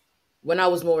when I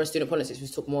was more in student politics, we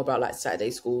talk more about like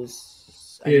Saturday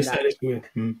schools. Saturday school.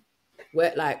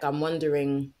 Where like I'm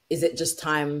wondering, is it just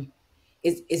time?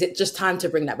 Is it just time to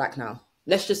bring that back now?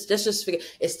 Let's just figure.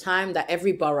 It's time that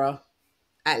every borough,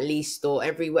 at least, or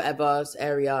every whatever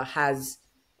area has.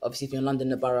 Obviously, if you're in London,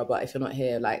 the borough, but if you're not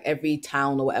here, like every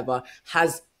town or whatever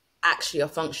has actually a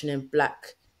functioning Black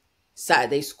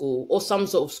Saturday school or some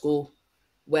sort of school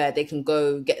where they can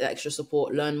go get the extra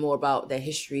support, learn more about their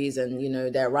histories and, you know,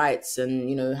 their rights and,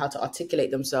 you know, how to articulate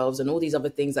themselves and all these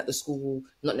other things that the school will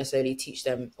not necessarily teach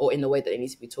them or in the way that they need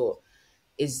to be taught.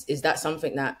 Is that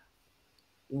something that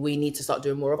we need to start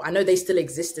doing more of? I know they still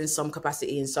exist in some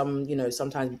capacity and some, you know,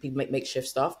 sometimes people make makeshift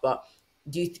stuff, but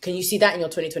can you see that in your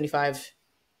 2025?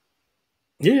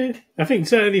 Yeah, I think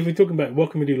certainly if we're talking about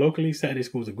what can we do locally, Saturday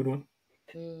school is a good one.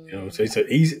 You know, so it's an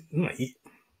easy, it's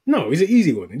an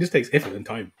easy one. It just takes effort and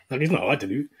time. Like it's not hard to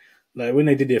do. Like when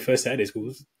they did their first Saturday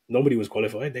schools, nobody was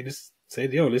qualified. They just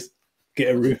said, "Yo, let's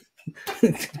get a room,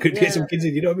 get some kids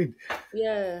in." You know what I mean?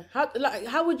 Yeah.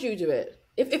 How would you do it?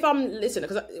 If I'm listening,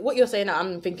 because what you're saying,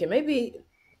 I'm thinking maybe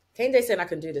Kehinde saying I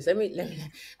can do this.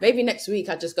 Maybe next week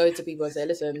I just go to people and say,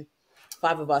 "Listen,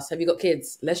 5 of us, have you got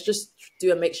kids? Let's just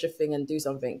do a makeshift thing and do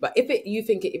something." But if you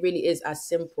think it really is as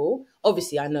simple,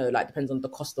 obviously I know like depends on the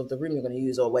cost of the room you're going to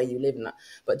use or where you live and that.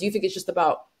 But do you think it's just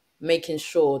about making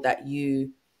sure that you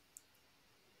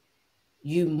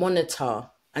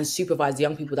monitor and supervise the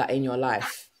young people that are in your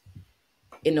life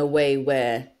in a way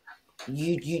where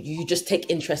you just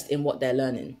take interest in what they're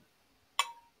learning?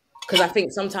 Because I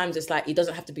think sometimes it's like it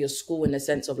doesn't have to be a school in the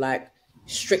sense of like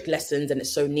strict lessons and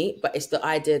it's so neat, but it's the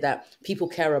idea that people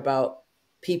care about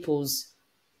people's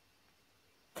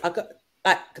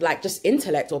like just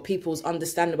intellect or people's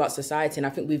understanding about society. And I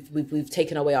think we've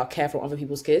taken away our care from other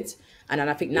people's kids, and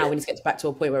I think now we need to get back to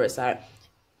a point where it's like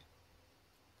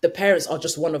the parents are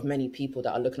just one of many people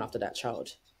that are looking after that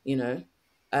child, you know.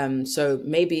 So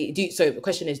the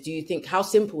question is, do you think, how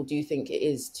simple do you think it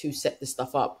is to set this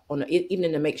stuff up on even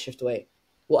in a makeshift way?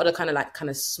 What are the kind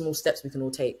of small steps we can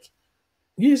all take?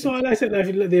 Yeah, so like I said,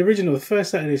 the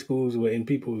first Saturday schools were in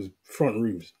people's front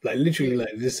rooms. Like literally, like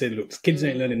they just said, look, kids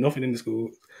ain't learning nothing in the school.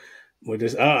 We're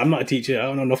just, I'm not a teacher, I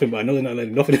don't know nothing, but I know they're not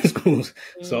learning nothing in schools.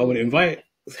 So I'm going to invite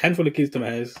a handful of kids to my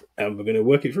house and we're going to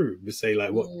work it through. Just say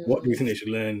like, what do we think they should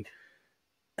learn?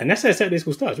 And that's how Saturday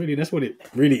school starts, really. That's what it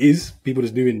really is. People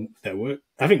just doing that work.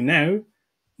 I think now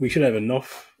we should have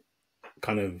enough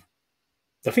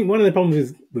I think one of the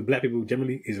problems with Black people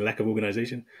generally is a lack of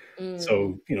organization.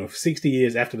 So, 60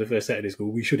 years after the first Saturday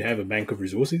school, we should have a bank of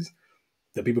resources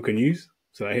that people can use.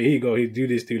 So like, here you go, here, do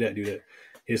this, do that, do that.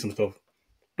 Here's some stuff.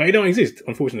 But it don't exist,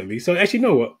 unfortunately. So actually, you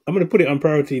know what? I'm going to put it on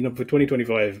priority for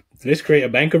 2025. Let's create a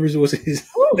bank of resources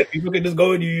that people can just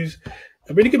go and use.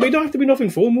 It don't have to be nothing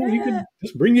formal. You can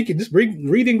just bring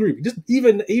reading group. Just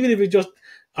even if it's just,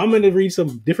 I'm going to read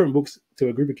some different books to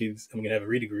a group of kids. I'm going to have a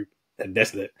reading group, and that's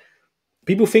that.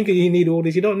 People think you need all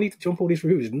this. You don't need to jump all these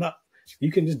hoops. It's not.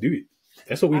 You can just do it.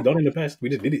 That's what we've done in the past. We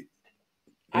just did it.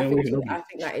 I think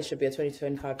that it should be a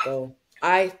 2025 goal.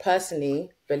 I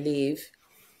personally believe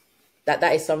that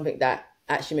is something that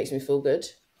actually makes me feel good.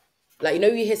 Like,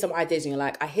 you hear some ideas and you're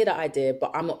like, I hear that idea,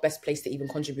 but I'm not best placed to even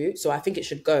contribute. So I think it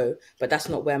should go, but that's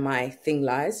not where my thing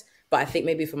lies. But I think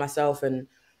maybe for myself and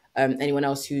anyone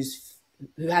else who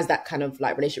has that kind of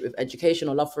like relationship with education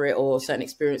or love for it or certain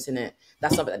experience in it,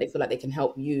 that's something that they feel like they can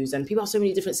help use. And people have so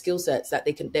many different skill sets that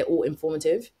they're all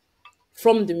informative,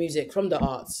 from the music, from the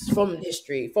arts, from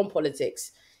history, from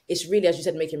politics. It's really, as you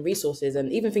said, making resources,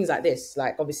 and even things like this.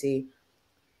 Like, obviously,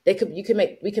 we can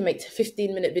make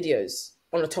 15-minute videos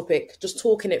on a topic, just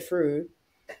talking it through.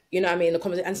 You know what I mean? The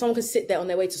conversation, and someone can sit there on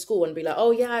their way to school and be like,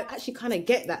 "Oh yeah, I actually kind of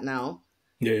get that now."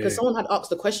 Because someone had asked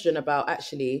the question about,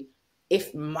 actually,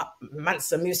 if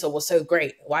Mansa Musa was so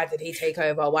great, why did he take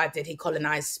over? Why did he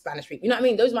colonize Spanish people? You know what I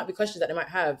mean? Those might be questions that they might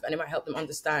have, and it might help them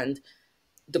understand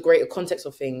the greater context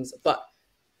of things, but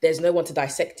there's no one to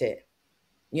dissect it.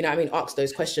 You know what I mean? Ask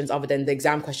those questions other than the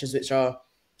exam questions, which are,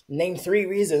 name 3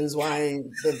 reasons why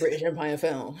the British Empire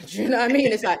fell. Do you know what I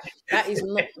mean? It's like, that is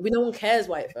not, no one cares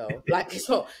why it fell. Like,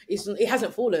 it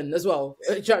hasn't fallen as well.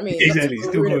 Do you know what I mean? Exactly. It's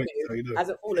still going. It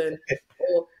hasn't fallen.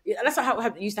 Or, that's how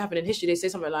it used to happen in history. They say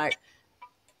something like,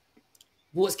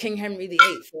 was King Henry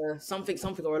VIII for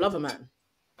something or a lover man?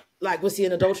 Like, was he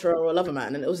an adulterer or a lover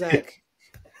man? And it was like,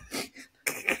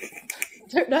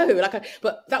 I don't know,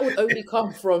 but that would only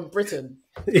come from Britain.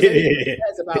 Nobody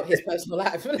cares about his personal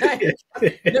life. Like,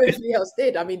 nobody else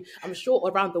did. I mean, I'm sure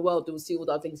around the world they will see all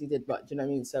the other things he did, but do you know what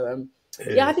I mean? So,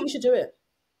 I think we should do it.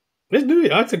 Let's do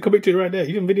it. I have to commit to it right there.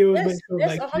 Even videos.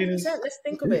 Yes, 100%. Let's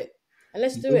think of it and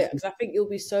let's do it, because I think it'll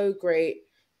be so great.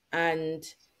 And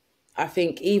I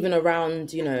think even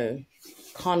around,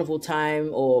 carnival time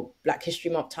or Black History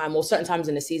Month time or certain times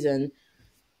in the season,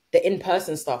 the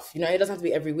in-person stuff, it doesn't have to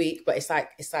be every week, but it's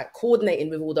like coordinating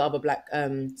with all the other Black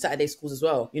Saturday schools as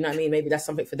well. You know what I mean? Maybe that's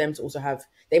something for them to also have.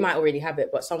 They might already have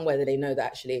it, but somewhere that they know that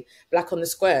actually Black on the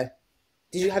Square.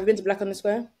 Have you been to Black on the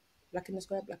Square? Black on the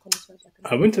Square.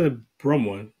 I went to the Brum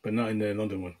one, but not in the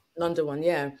London one. London one,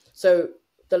 yeah. So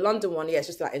the London one, it's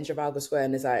just like in Trafalgar Square,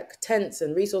 and there's like tents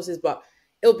and resources, but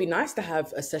it would be nice to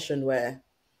have a session where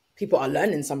people are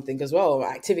learning something as well,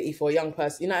 activity for a young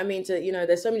person. You know what I mean?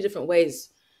 There's so many different ways.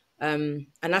 And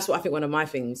that's what I think one of my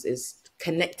things is,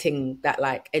 connecting that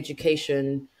like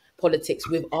education, politics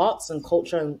with arts and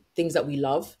culture and things that we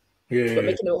love, but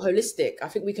making it holistic. I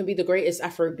think we can be the greatest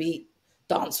Afrobeat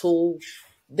dancehall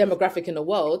demographic in the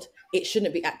world. It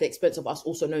shouldn't be at the expense of us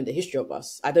also knowing the history of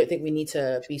us. I don't think we need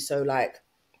to be so like,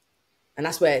 and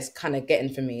that's where it's kind of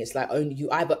getting for me. It's like, only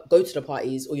you either go to the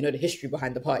parties or you know the history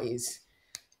behind the parties.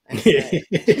 And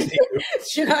it's like,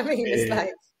 do you know what I mean? It's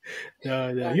like, No,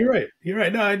 you're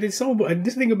right. No, this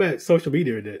thing about social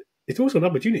media, that it's also an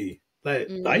opportunity. Like,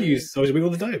 I use social media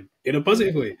all the time in a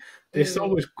positive way. There's so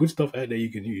much good stuff out there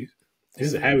you can use.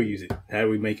 This is how we use it. How are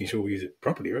we making sure we use it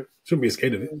properly, right? Shouldn't be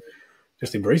scared of it.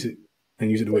 Just embrace it and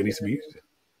use it the way it needs to be used.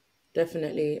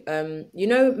 Definitely.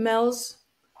 Mel's,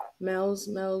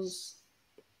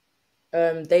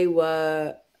 they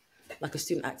were like a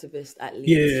student activist at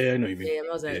Leeds. Yeah, I know what you mean. Yeah,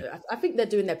 Mel's, I think they're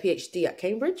doing their PhD at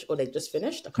Cambridge, or they just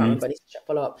finished. I can't remember. I need to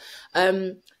follow up.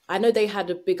 I know they had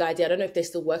a big idea. I don't know if they're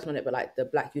still working on it, but like the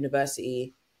Black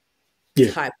University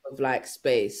type of like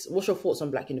space. What's your thoughts on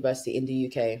Black University in the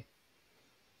UK?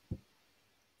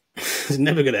 It's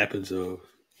never going to happen, so...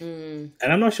 And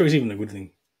I'm not sure it's even a good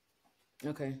thing.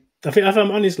 Okay. I think, if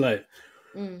I'm honest, like,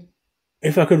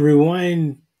 if I could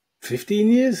rewind 15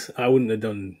 years, I wouldn't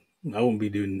be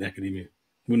doing academia.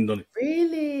 Wouldn't have done it.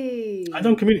 Really? I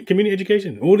done community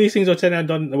education. All these things I said I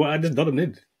done, well, I just done them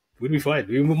then. We'd be fine.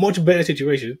 We'd be in a much better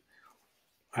situation.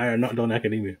 I have not done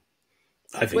academia,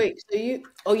 I think. Wait,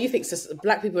 so you think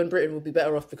Black people in Britain will be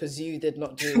better off because you did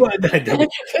not do it?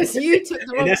 Because you took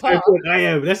the wrong path. That's how important I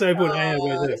am. This is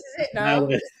it now.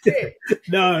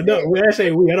 No, when I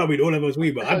say we, I don't mean all of us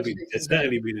we, but I've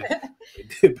certainly been in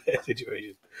a better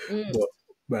situation.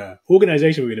 But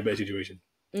organisation would be in a better situation.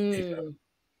 Really?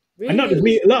 And not just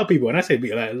me, a lot of people, and I say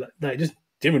like just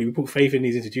generally, we put faith in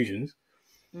these institutions.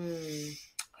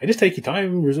 I just take your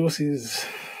time, resources.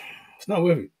 It's not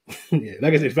worth it.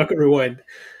 Like I said, if I could rewind,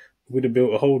 we'd have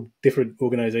built a whole different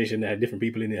organisation that had different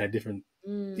people in it, had different.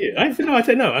 I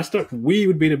thought we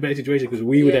would be in a better situation because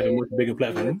we would have a much bigger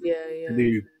platform to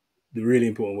do the really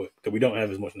important work that we don't have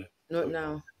as much now. Not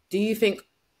now. Do you think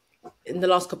in the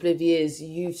last couple of years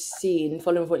you've seen,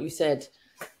 following what you said,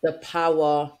 the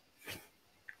power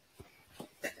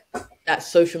that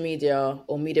social media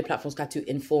or media platforms got to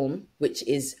inform, which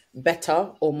is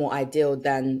better or more ideal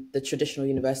than the traditional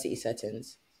university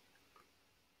settings?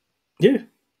 Yeah,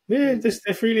 Yeah,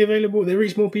 they're freely available. They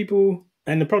reach more people,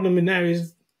 and the problem now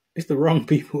is it's the wrong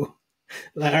people.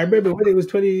 Like I remember when it was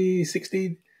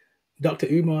 2016, Dr.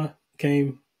 Umar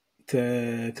came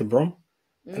to Brom,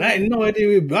 and I had no idea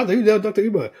who Dr.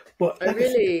 Umar. But Oh,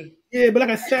 really? but like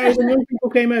 1,000 young people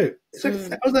came out. It's like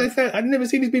I was like, I'd never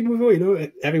seen these people before. You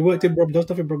know, having worked in Brom, done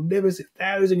stuff in Brom, never seen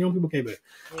 1,000 young people came out.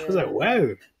 I was like, wow,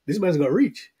 this man's got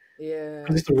reach. Yeah,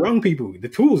 because it's the wrong people. The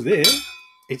tools there.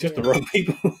 It's just the wrong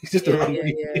people. It's just the wrong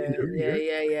people.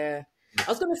 Yeah. I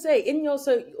was gonna say,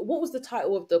 so what was the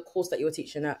title of the course that you were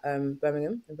teaching at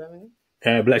Birmingham? In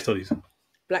Birmingham? Black Studies.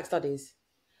 Black Studies.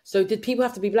 So did people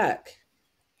have to be black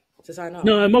to sign up?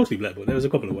 No, mostly black, but there was a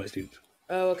couple of white students.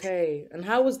 Oh, okay. And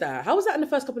how was that? How was that in the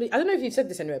first couple of? I don't know if you've said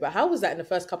this anyway, but how was that in the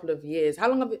first couple of years? How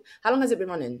long has it been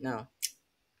running now?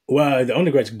 Well, the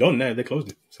undergrad's done now. They closed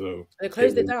it. So they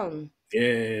closed it down.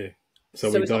 Yeah. So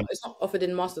we've done. It's not offered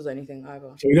in masters or anything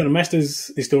either. So we got a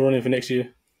masters. It's still running for next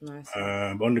year. Nice.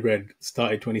 Undergrad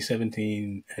started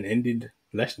 2017 and ended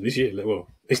this year. Well,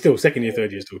 it's still second year,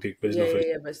 third year still, but it's not first.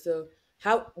 Yeah, but still.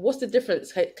 What's the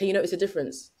difference? Can you notice a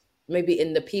difference? Maybe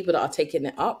in the people that are taking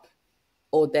it up,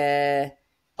 or their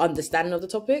understanding of the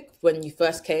topic when you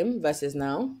first came versus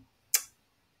now.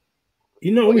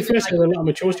 You know, when we first came, a lot of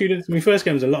mature students. When we first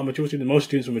came, there was a lot of mature students. Most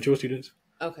students were mature students.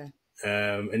 Okay.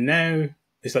 And now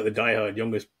it's like the diehard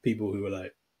youngest people who are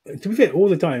like, to be fair, all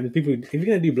the time, people, if you're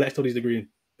going to do Black Studies degree and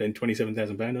spend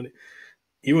 £27,000 on it,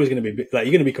 you're always going to be like,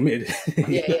 you're going to be committed.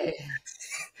 Yeah.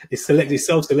 It's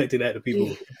self-selected out of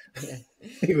people. Yeah.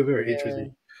 They were very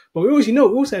interesting. But we always,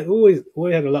 always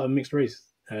had a lot of mixed race.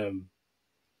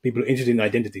 People interested in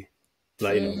identity,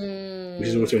 like, which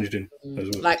is also interesting as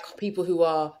well. Like people who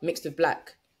are mixed with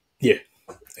black. Yeah.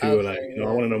 Who are like, I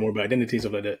want to know more about identity,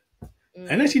 stuff like that.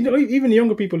 And actually, even the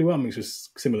younger people who are mixed was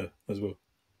similar as well.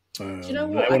 Do you know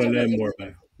what? I want to learn more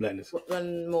about blackness.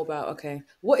 Learn more about, okay.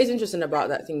 What is interesting about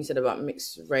that thing you said about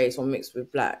mixed race or mixed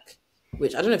with black,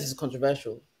 which I don't know if this is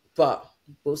controversial, but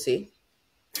we'll see.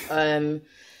 There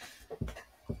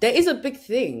is a big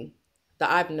thing that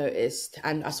I've noticed,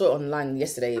 and I saw it online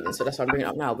yesterday even, so that's why I'm bringing it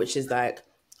up now, which is like,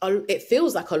 it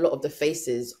feels like a lot of the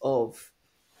faces of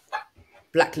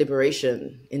black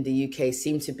liberation in the UK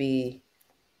seem to be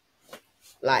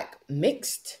like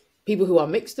mixed, people who are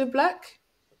mixed with black,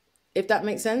 if that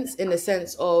makes sense, in the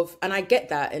sense of, and I get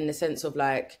that in the sense of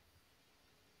like,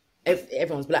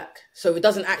 everyone's black, so it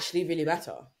doesn't actually really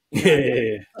matter.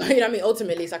 You know what I mean?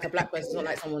 Ultimately, it's like a black person. It's not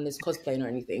like someone is cosplaying or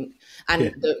anything.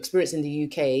 And the experience in the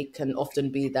UK can often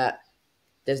be that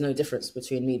there's no difference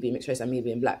between me being mixed race and me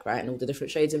being black, right? And all the different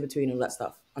shades in between and all that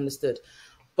stuff. Understood.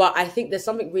 But I think there's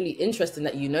something really interesting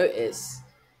that you notice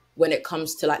when it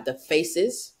comes to like the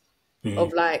faces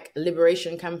of like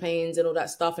liberation campaigns and all that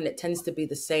stuff. And it tends to be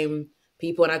the same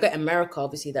people. And I get America,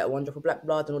 obviously, that one drop of black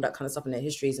blood and all that kind of stuff in their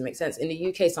histories. It makes sense. In the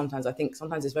UK, sometimes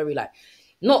it's very like,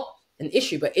 not an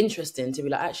issue, but interesting to be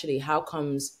like, actually, how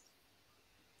comes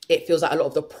it feels like a lot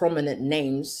of the prominent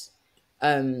names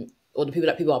or the people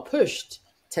that people are pushed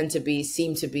seem to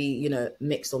be,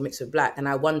 mixed or mixed with black. And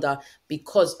I wonder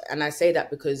and I say that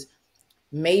because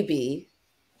maybe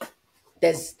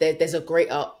there's a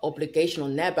greater obligation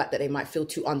on their back that they might feel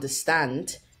to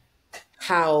understand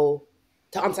their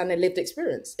lived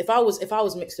experience. If I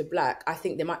was mixed with black, I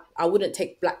think I wouldn't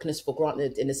take blackness for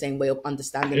granted in the same way of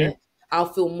understanding it. I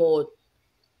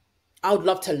would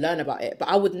love to learn about it, but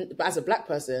I wouldn't. But as a black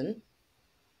person,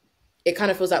 it kind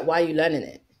of feels like, why are you learning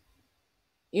it?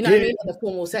 You know what I mean? In a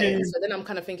formal setting. Yeah. So then I'm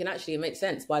kind of thinking, actually, it makes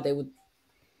sense why there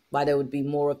would be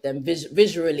more of them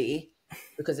visually,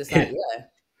 because it's like,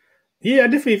 I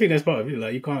definitely think that's part of it.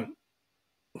 Like, you can't.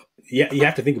 Yeah, you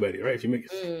have to think about it, right? If you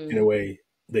mix in a way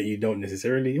that you don't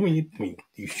necessarily.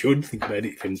 You should think about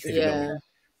it if you don't.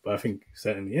 But I think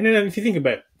certainly, and then if you think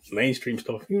about mainstream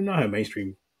stuff, you know how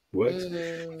mainstream works.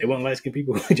 They want light-skinned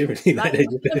people generally. But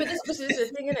this is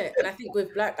the thing, isn't it? And I think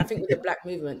with the black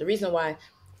movement, the reason why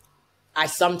I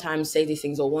sometimes say these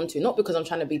things or want to, not because I'm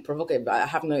trying to be provocative, but I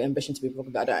have no ambition to be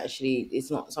provocative.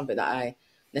 It's not something that I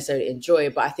necessarily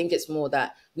enjoy, but I think it's more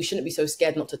that we shouldn't be so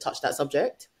scared not to touch that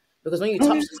subject, because when you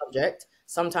touch the subject,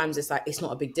 sometimes it's like, it's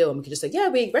not a big deal. And we can just say, yeah,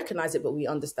 we recognize it, but we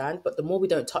understand. But the more we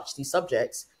don't touch these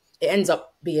subjects, it ends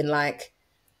up being like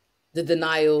the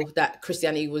denial that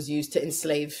Christianity was used to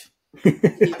enslave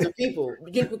people,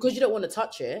 because you don't want to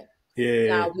touch it.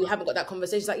 Now we haven't got that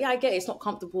conversation. It's like, yeah, I get it. It's not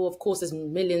comfortable. Of course, there's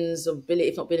millions of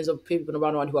if not billions of people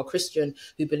around who are Christian,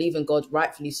 who believe in God,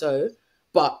 rightfully so.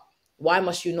 But why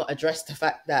must you not address the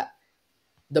fact that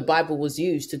the Bible was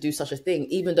used to do such a thing,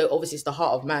 even though obviously it's the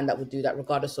heart of man that would do that,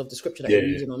 regardless of the scripture that you're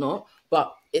using or not.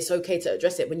 But it's okay to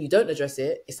address it. When you don't address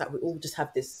it, it's like we all just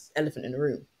have this elephant in the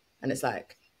room, and it's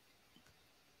like,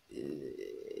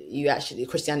 you actually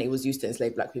Christianity was used to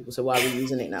enslave black people. So why are we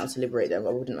using it now to liberate them?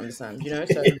 I wouldn't understand.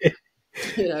 So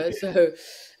yeah.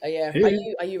 Yeah.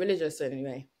 Are you religious in any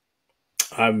way?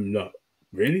 I'm not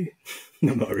really.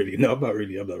 I'm not really. No, I'm not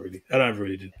really. I don't have a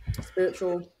religion.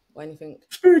 Spiritual or anything?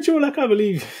 Spiritual, like I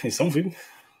believe in something.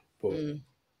 But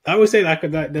I would say like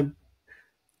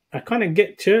I kind of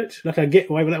get church. Like I get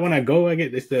why like when I go, I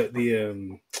get this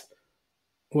the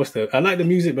I like the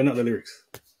music but not the lyrics.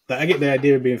 Like I get the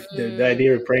idea of being the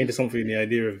idea of praying to something, the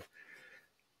idea of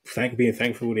being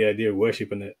thankful, the idea of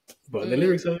worship and that. But the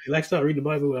lyrics are like start reading the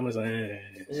Bible, I'm just like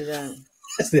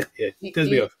that's it. Yeah,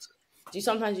 do you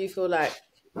sometimes feel like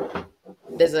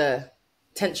there's a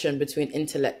tension between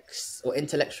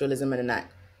intellectualism and like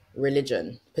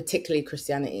religion, particularly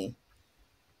Christianity?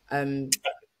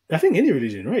 I think any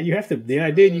religion, right? You have to the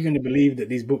idea you're going to believe that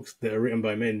these books that are written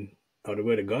by men are the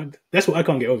word of God. That's what I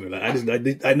can't get over. Like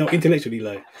I know intellectually,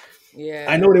 like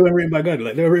I know they weren't written by God.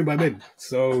 Like they were written by men.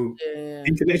 So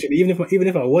intellectually, even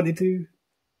if I wanted to,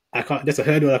 I can't. That's a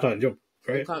hurdle I can't jump.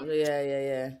 Right? You can't.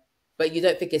 Yeah. But you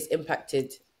don't think it's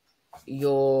impacted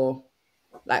your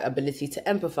like ability to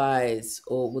empathize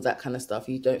or all that kind of stuff?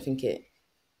 You don't think it?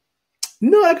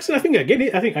 No, like I said, I think I get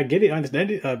it. I understand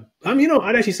it.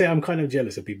 I'd actually say I'm kind of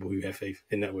jealous of people who have faith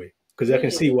in that way because I can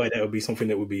see why that would be something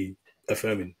that would be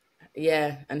affirming.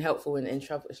 Yeah, and helpful in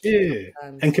trouble. Yeah,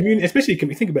 and community, especially can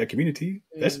we think about community?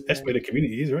 That's where the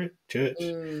community is, right? Church,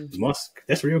 mosque.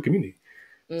 That's real community.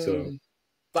 So,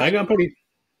 I got probably.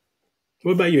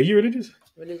 What about you? Are you religious?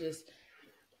 Religious.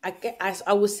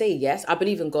 I would say yes. I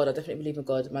believe in God. I definitely believe in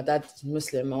God. My dad's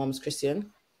Muslim. My mom's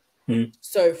Christian.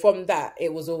 So from that,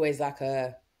 it was always like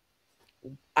I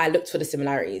looked for the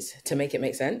similarities to make it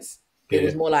make sense. It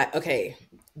was more like, okay,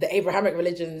 the Abrahamic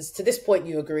religions, to this point,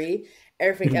 you agree.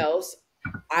 Everything else,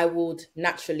 I would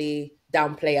naturally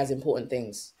downplay as important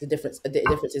things. The difference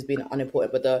is being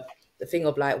unimportant. But the thing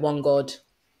of like one God,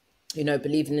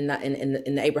 believing in that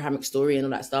in the Abrahamic story and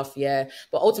all that stuff, yeah.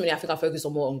 But ultimately, I think I focus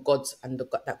on more on God and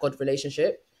that God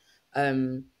relationship.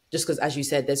 Just because, as you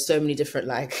said, there's so many different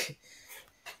like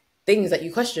things that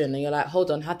you question and you're like,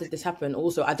 hold on, how did this happen?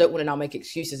 Also, I don't want to now make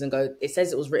excuses and go, it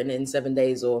says it was written in 7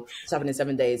 days or it's happened in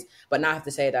 7 days. But now I have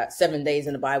to say that 7 days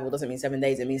in the Bible doesn't mean 7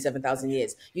 days, it means 7,000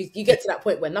 years. You get to that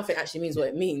point where nothing actually means what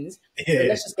it means. So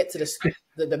let's just get to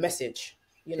the message,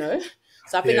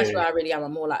 So I think that's where I really am.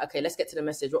 I'm more like, okay, let's get to the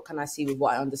message. What can I see with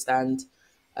what I understand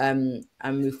and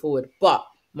move forward? But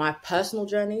my personal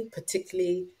journey,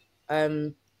 particularly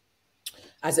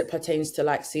as it pertains to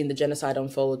like seeing the genocide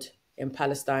unfold in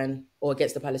Palestine or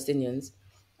against the Palestinians,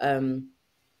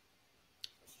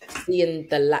 seeing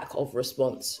the lack of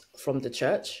response from the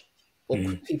church or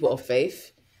people of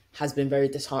faith has been very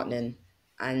disheartening.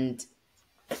 And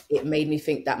it made me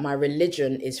think that my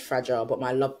religion is fragile, but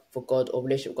my love for God or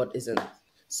relationship with God isn't.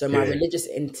 So my religious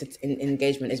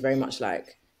engagement is very much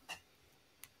like,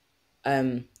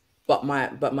 but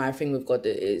my thing with God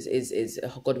is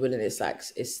God willing, it's like,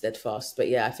 it's steadfast. But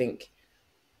yeah, I think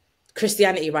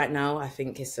Christianity right now, I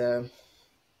think it's I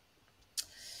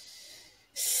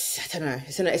don't know.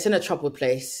 It's in a troubled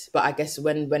place. But I guess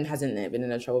when hasn't it been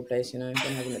in a troubled place? When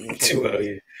hasn't it been in a troubled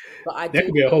place? But that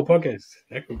could be a whole podcast.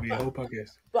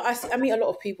 But I meet a lot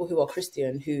of people who are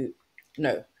Christian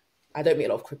I don't meet a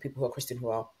lot of people who are Christian who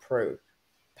are pro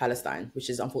Palestine, which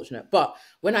is unfortunate. But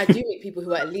when I do meet people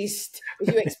who are at least,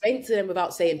 if you explain to them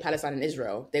without saying Palestine and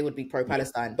Israel, they would be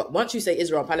pro-Palestine. But once you say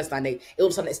Israel and Palestine, all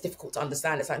of a sudden it's difficult to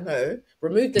understand. It's like, no,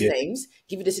 remove the names,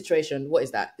 give you the situation. What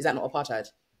is that? Is that not apartheid?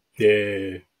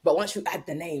 Yeah. But once you add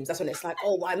the names, that's when it's like,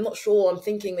 oh, well, I'm not sure. I'm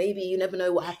thinking maybe you never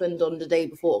know what happened on the day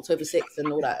before October 6th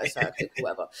and all that. It's like, okay,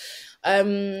 whatever.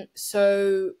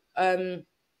 So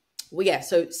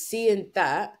seeing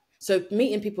that, so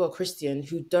meeting people who are Christian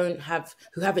who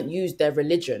haven't used their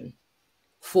religion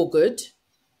for good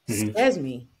scares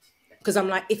me. Because I'm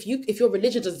like, if your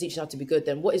religion doesn't teach you how to be good,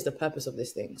 then what is the purpose of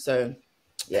this thing? So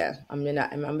yeah, I'm in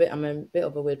a bit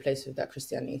of a weird place with that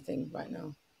Christianity thing right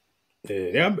now.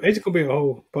 Yeah, it's gonna be a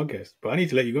whole podcast, but I need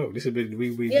to let you go. This has been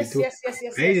yes.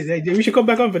 We should come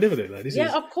back on for different. Like,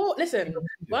 of course. Listen,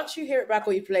 once you hear it back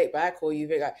or you play it back or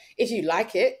if you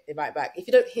like it, invite it back. If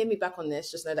you don't hear me back on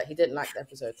this, just know that he didn't like the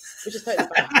episode, which is totally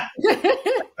fine.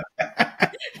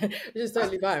 Which is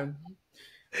totally fine.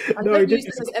 And don't use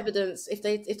this as evidence if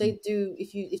they do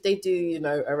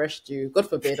arrest you, God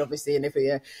forbid, obviously, and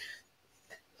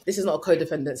this is not a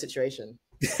co-defendant situation.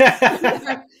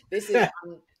 This is.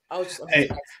 Hey,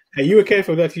 you were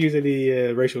careful not to use any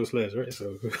racial slurs, right?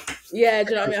 So yeah,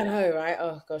 do you know what I mean? I know, right?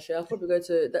 Oh gosh, yeah, I'll probably go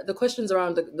to the questions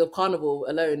around the carnival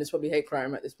alone is probably hate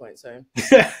crime at this point. So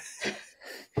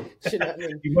Do you know what I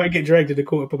mean? You might get dragged to the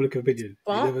court of public opinion.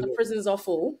 But the prisons are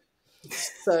full.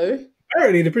 So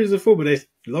apparently the prisons are full, but they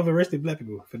love arresting black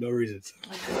people for no reason. So.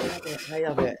 They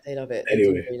love it. Anyway. They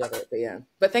do really love it. But yeah.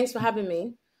 But thanks for having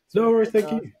me. No worries, thank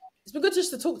you. It's been good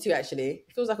just to talk to you, actually.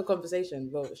 It feels like a conversation.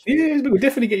 Well, yeah, it's been good.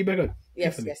 Definitely get you back on.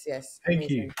 Yes, Definitely. yes. Thank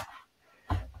Amazing.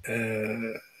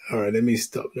 you. All right, let me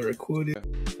stop the recording.